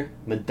Tire,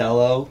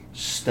 Modelo,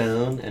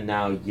 Stone, and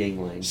now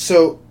Yuengling.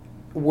 So,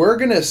 we're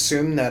gonna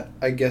assume that,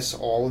 I guess,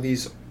 all of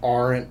these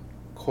aren't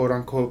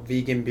quote-unquote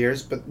vegan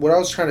beers, but what I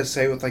was trying to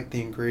say with, like,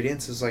 the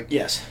ingredients is, like...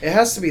 Yes. It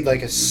has to be,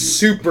 like, a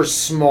super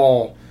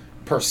small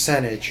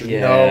percentage.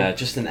 Yeah,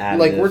 just an additive.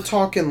 Like, we're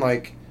talking,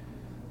 like,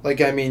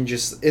 I mean,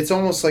 just... It's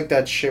almost like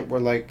that shit where,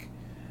 like...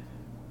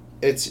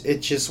 It's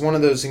just one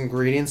of those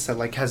ingredients that,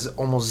 like, has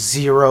almost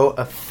zero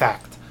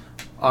effect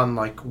on,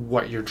 like,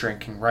 what you're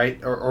drinking, right?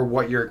 Or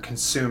what you're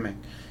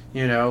consuming.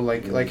 You know?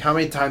 Like, how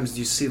many times do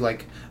you see,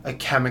 like, a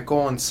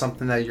chemical in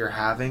something that you're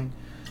having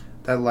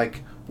that,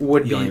 like,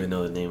 would you don't even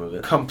know the name of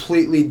it.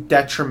 Completely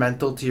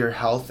detrimental to your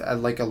health at,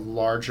 like, a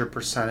larger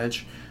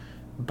percentage,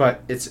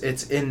 but it's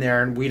in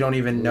there and we don't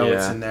even know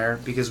it's in there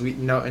because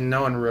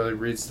no one really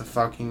reads the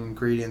fucking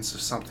ingredients of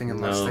something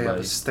unless they have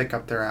a stick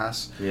up their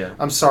ass. Yeah.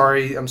 I'm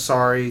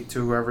sorry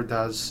to whoever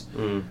does.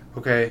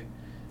 Okay?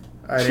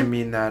 I didn't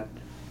mean that.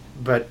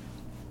 But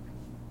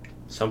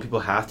some people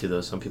have to,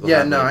 though. Some people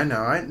I know.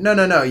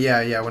 No.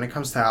 Yeah. When it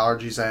comes to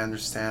allergies, I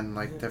understand,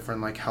 like,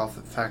 different, like, health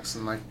effects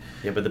and, like...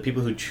 Yeah, but the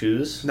people who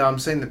choose... No, I'm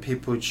saying the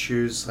people who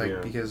choose,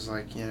 like, because,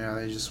 like, you know,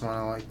 they just want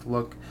to, like,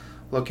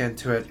 look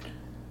into it.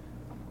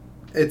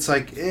 It's,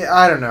 like,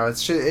 I don't know.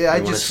 It's just... I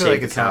just feel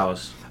like it's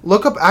cows.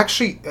 Look up...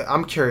 Actually,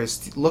 I'm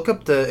curious. Look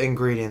up the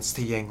ingredients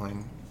to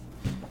Yuengling.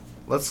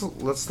 Let's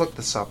look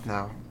this up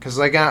now. Because,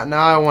 like,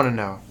 now I want to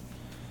know.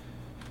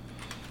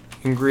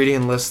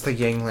 ingredient list to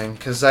Yingling,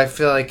 because I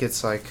feel like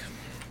it's like,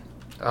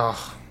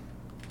 oh.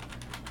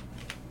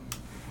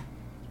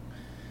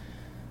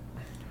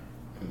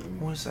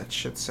 What does that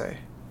shit say?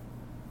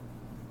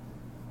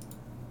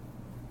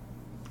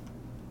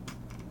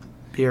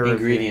 Beer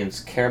Ingredients: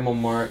 caramel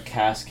malt,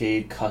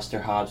 Cascade,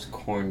 custard hops,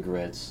 corn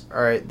grits.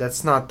 Alright,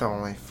 that's not the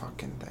only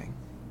fucking thing.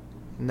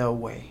 No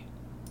way.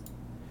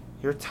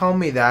 You're telling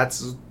me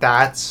those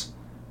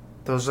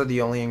are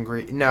the only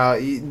ingredients? No,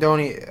 you don't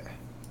eat.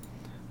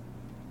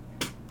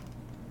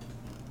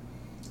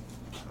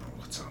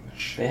 What's on this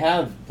shit? They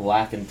have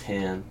black and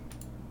tan,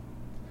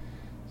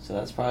 so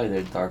that's probably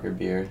their darker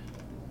beer.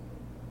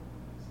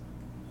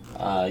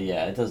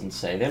 Yeah, it doesn't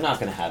say. They're not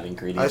gonna have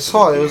ingredients. I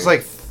saw it was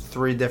like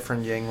 3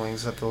 different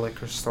Yinglings at the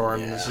liquor store,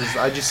 and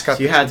I just got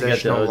so you the had to get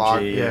the traditional OG,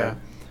 lot. Yeah.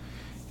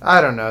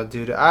 I don't know,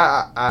 dude.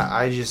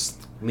 I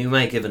just. We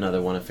might give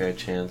another one a fair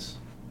chance.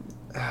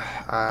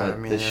 I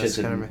mean,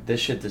 this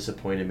shit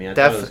disappointed me. I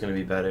thought it was gonna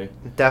be better.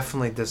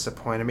 Definitely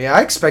disappointed me.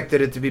 I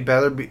expected it to be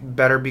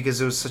better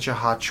because it was such a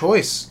hot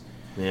choice.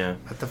 Yeah.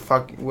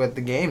 With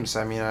the games.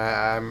 I mean,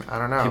 I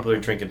don't know. People are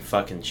drinking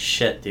fucking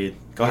shit, dude.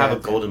 Go have a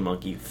Golden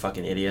Monkey, you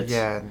fucking idiots.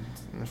 Yeah,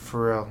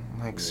 for real.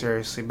 Like,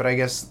 seriously. But I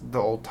guess the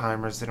old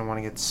timers didn't want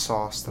to get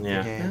sauced at the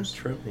games. Yeah, that's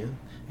true. Yeah.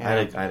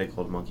 I had a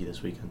Golden Monkey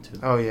this weekend too.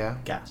 Oh yeah.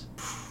 Gas.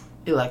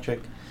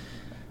 Electric.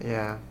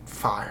 Yeah.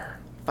 Fire.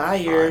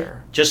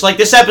 Just like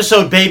this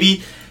episode,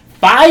 baby.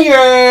 Fire!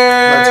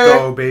 Let's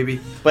go,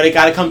 baby. But it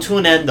gotta come to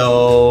an end,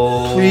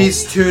 though.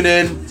 Please tune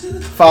in.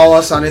 Follow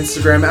us on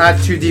Instagram at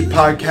 2D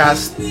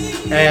Podcast.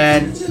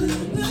 And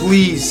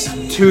please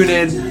tune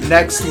in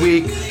next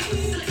week.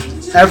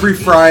 Every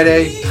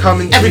Friday.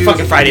 Coming every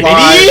fucking Friday,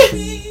 live.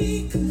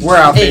 Baby. We're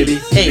out, baby.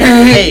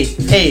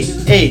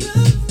 Hey.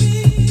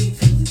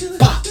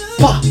 Bah,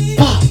 bah.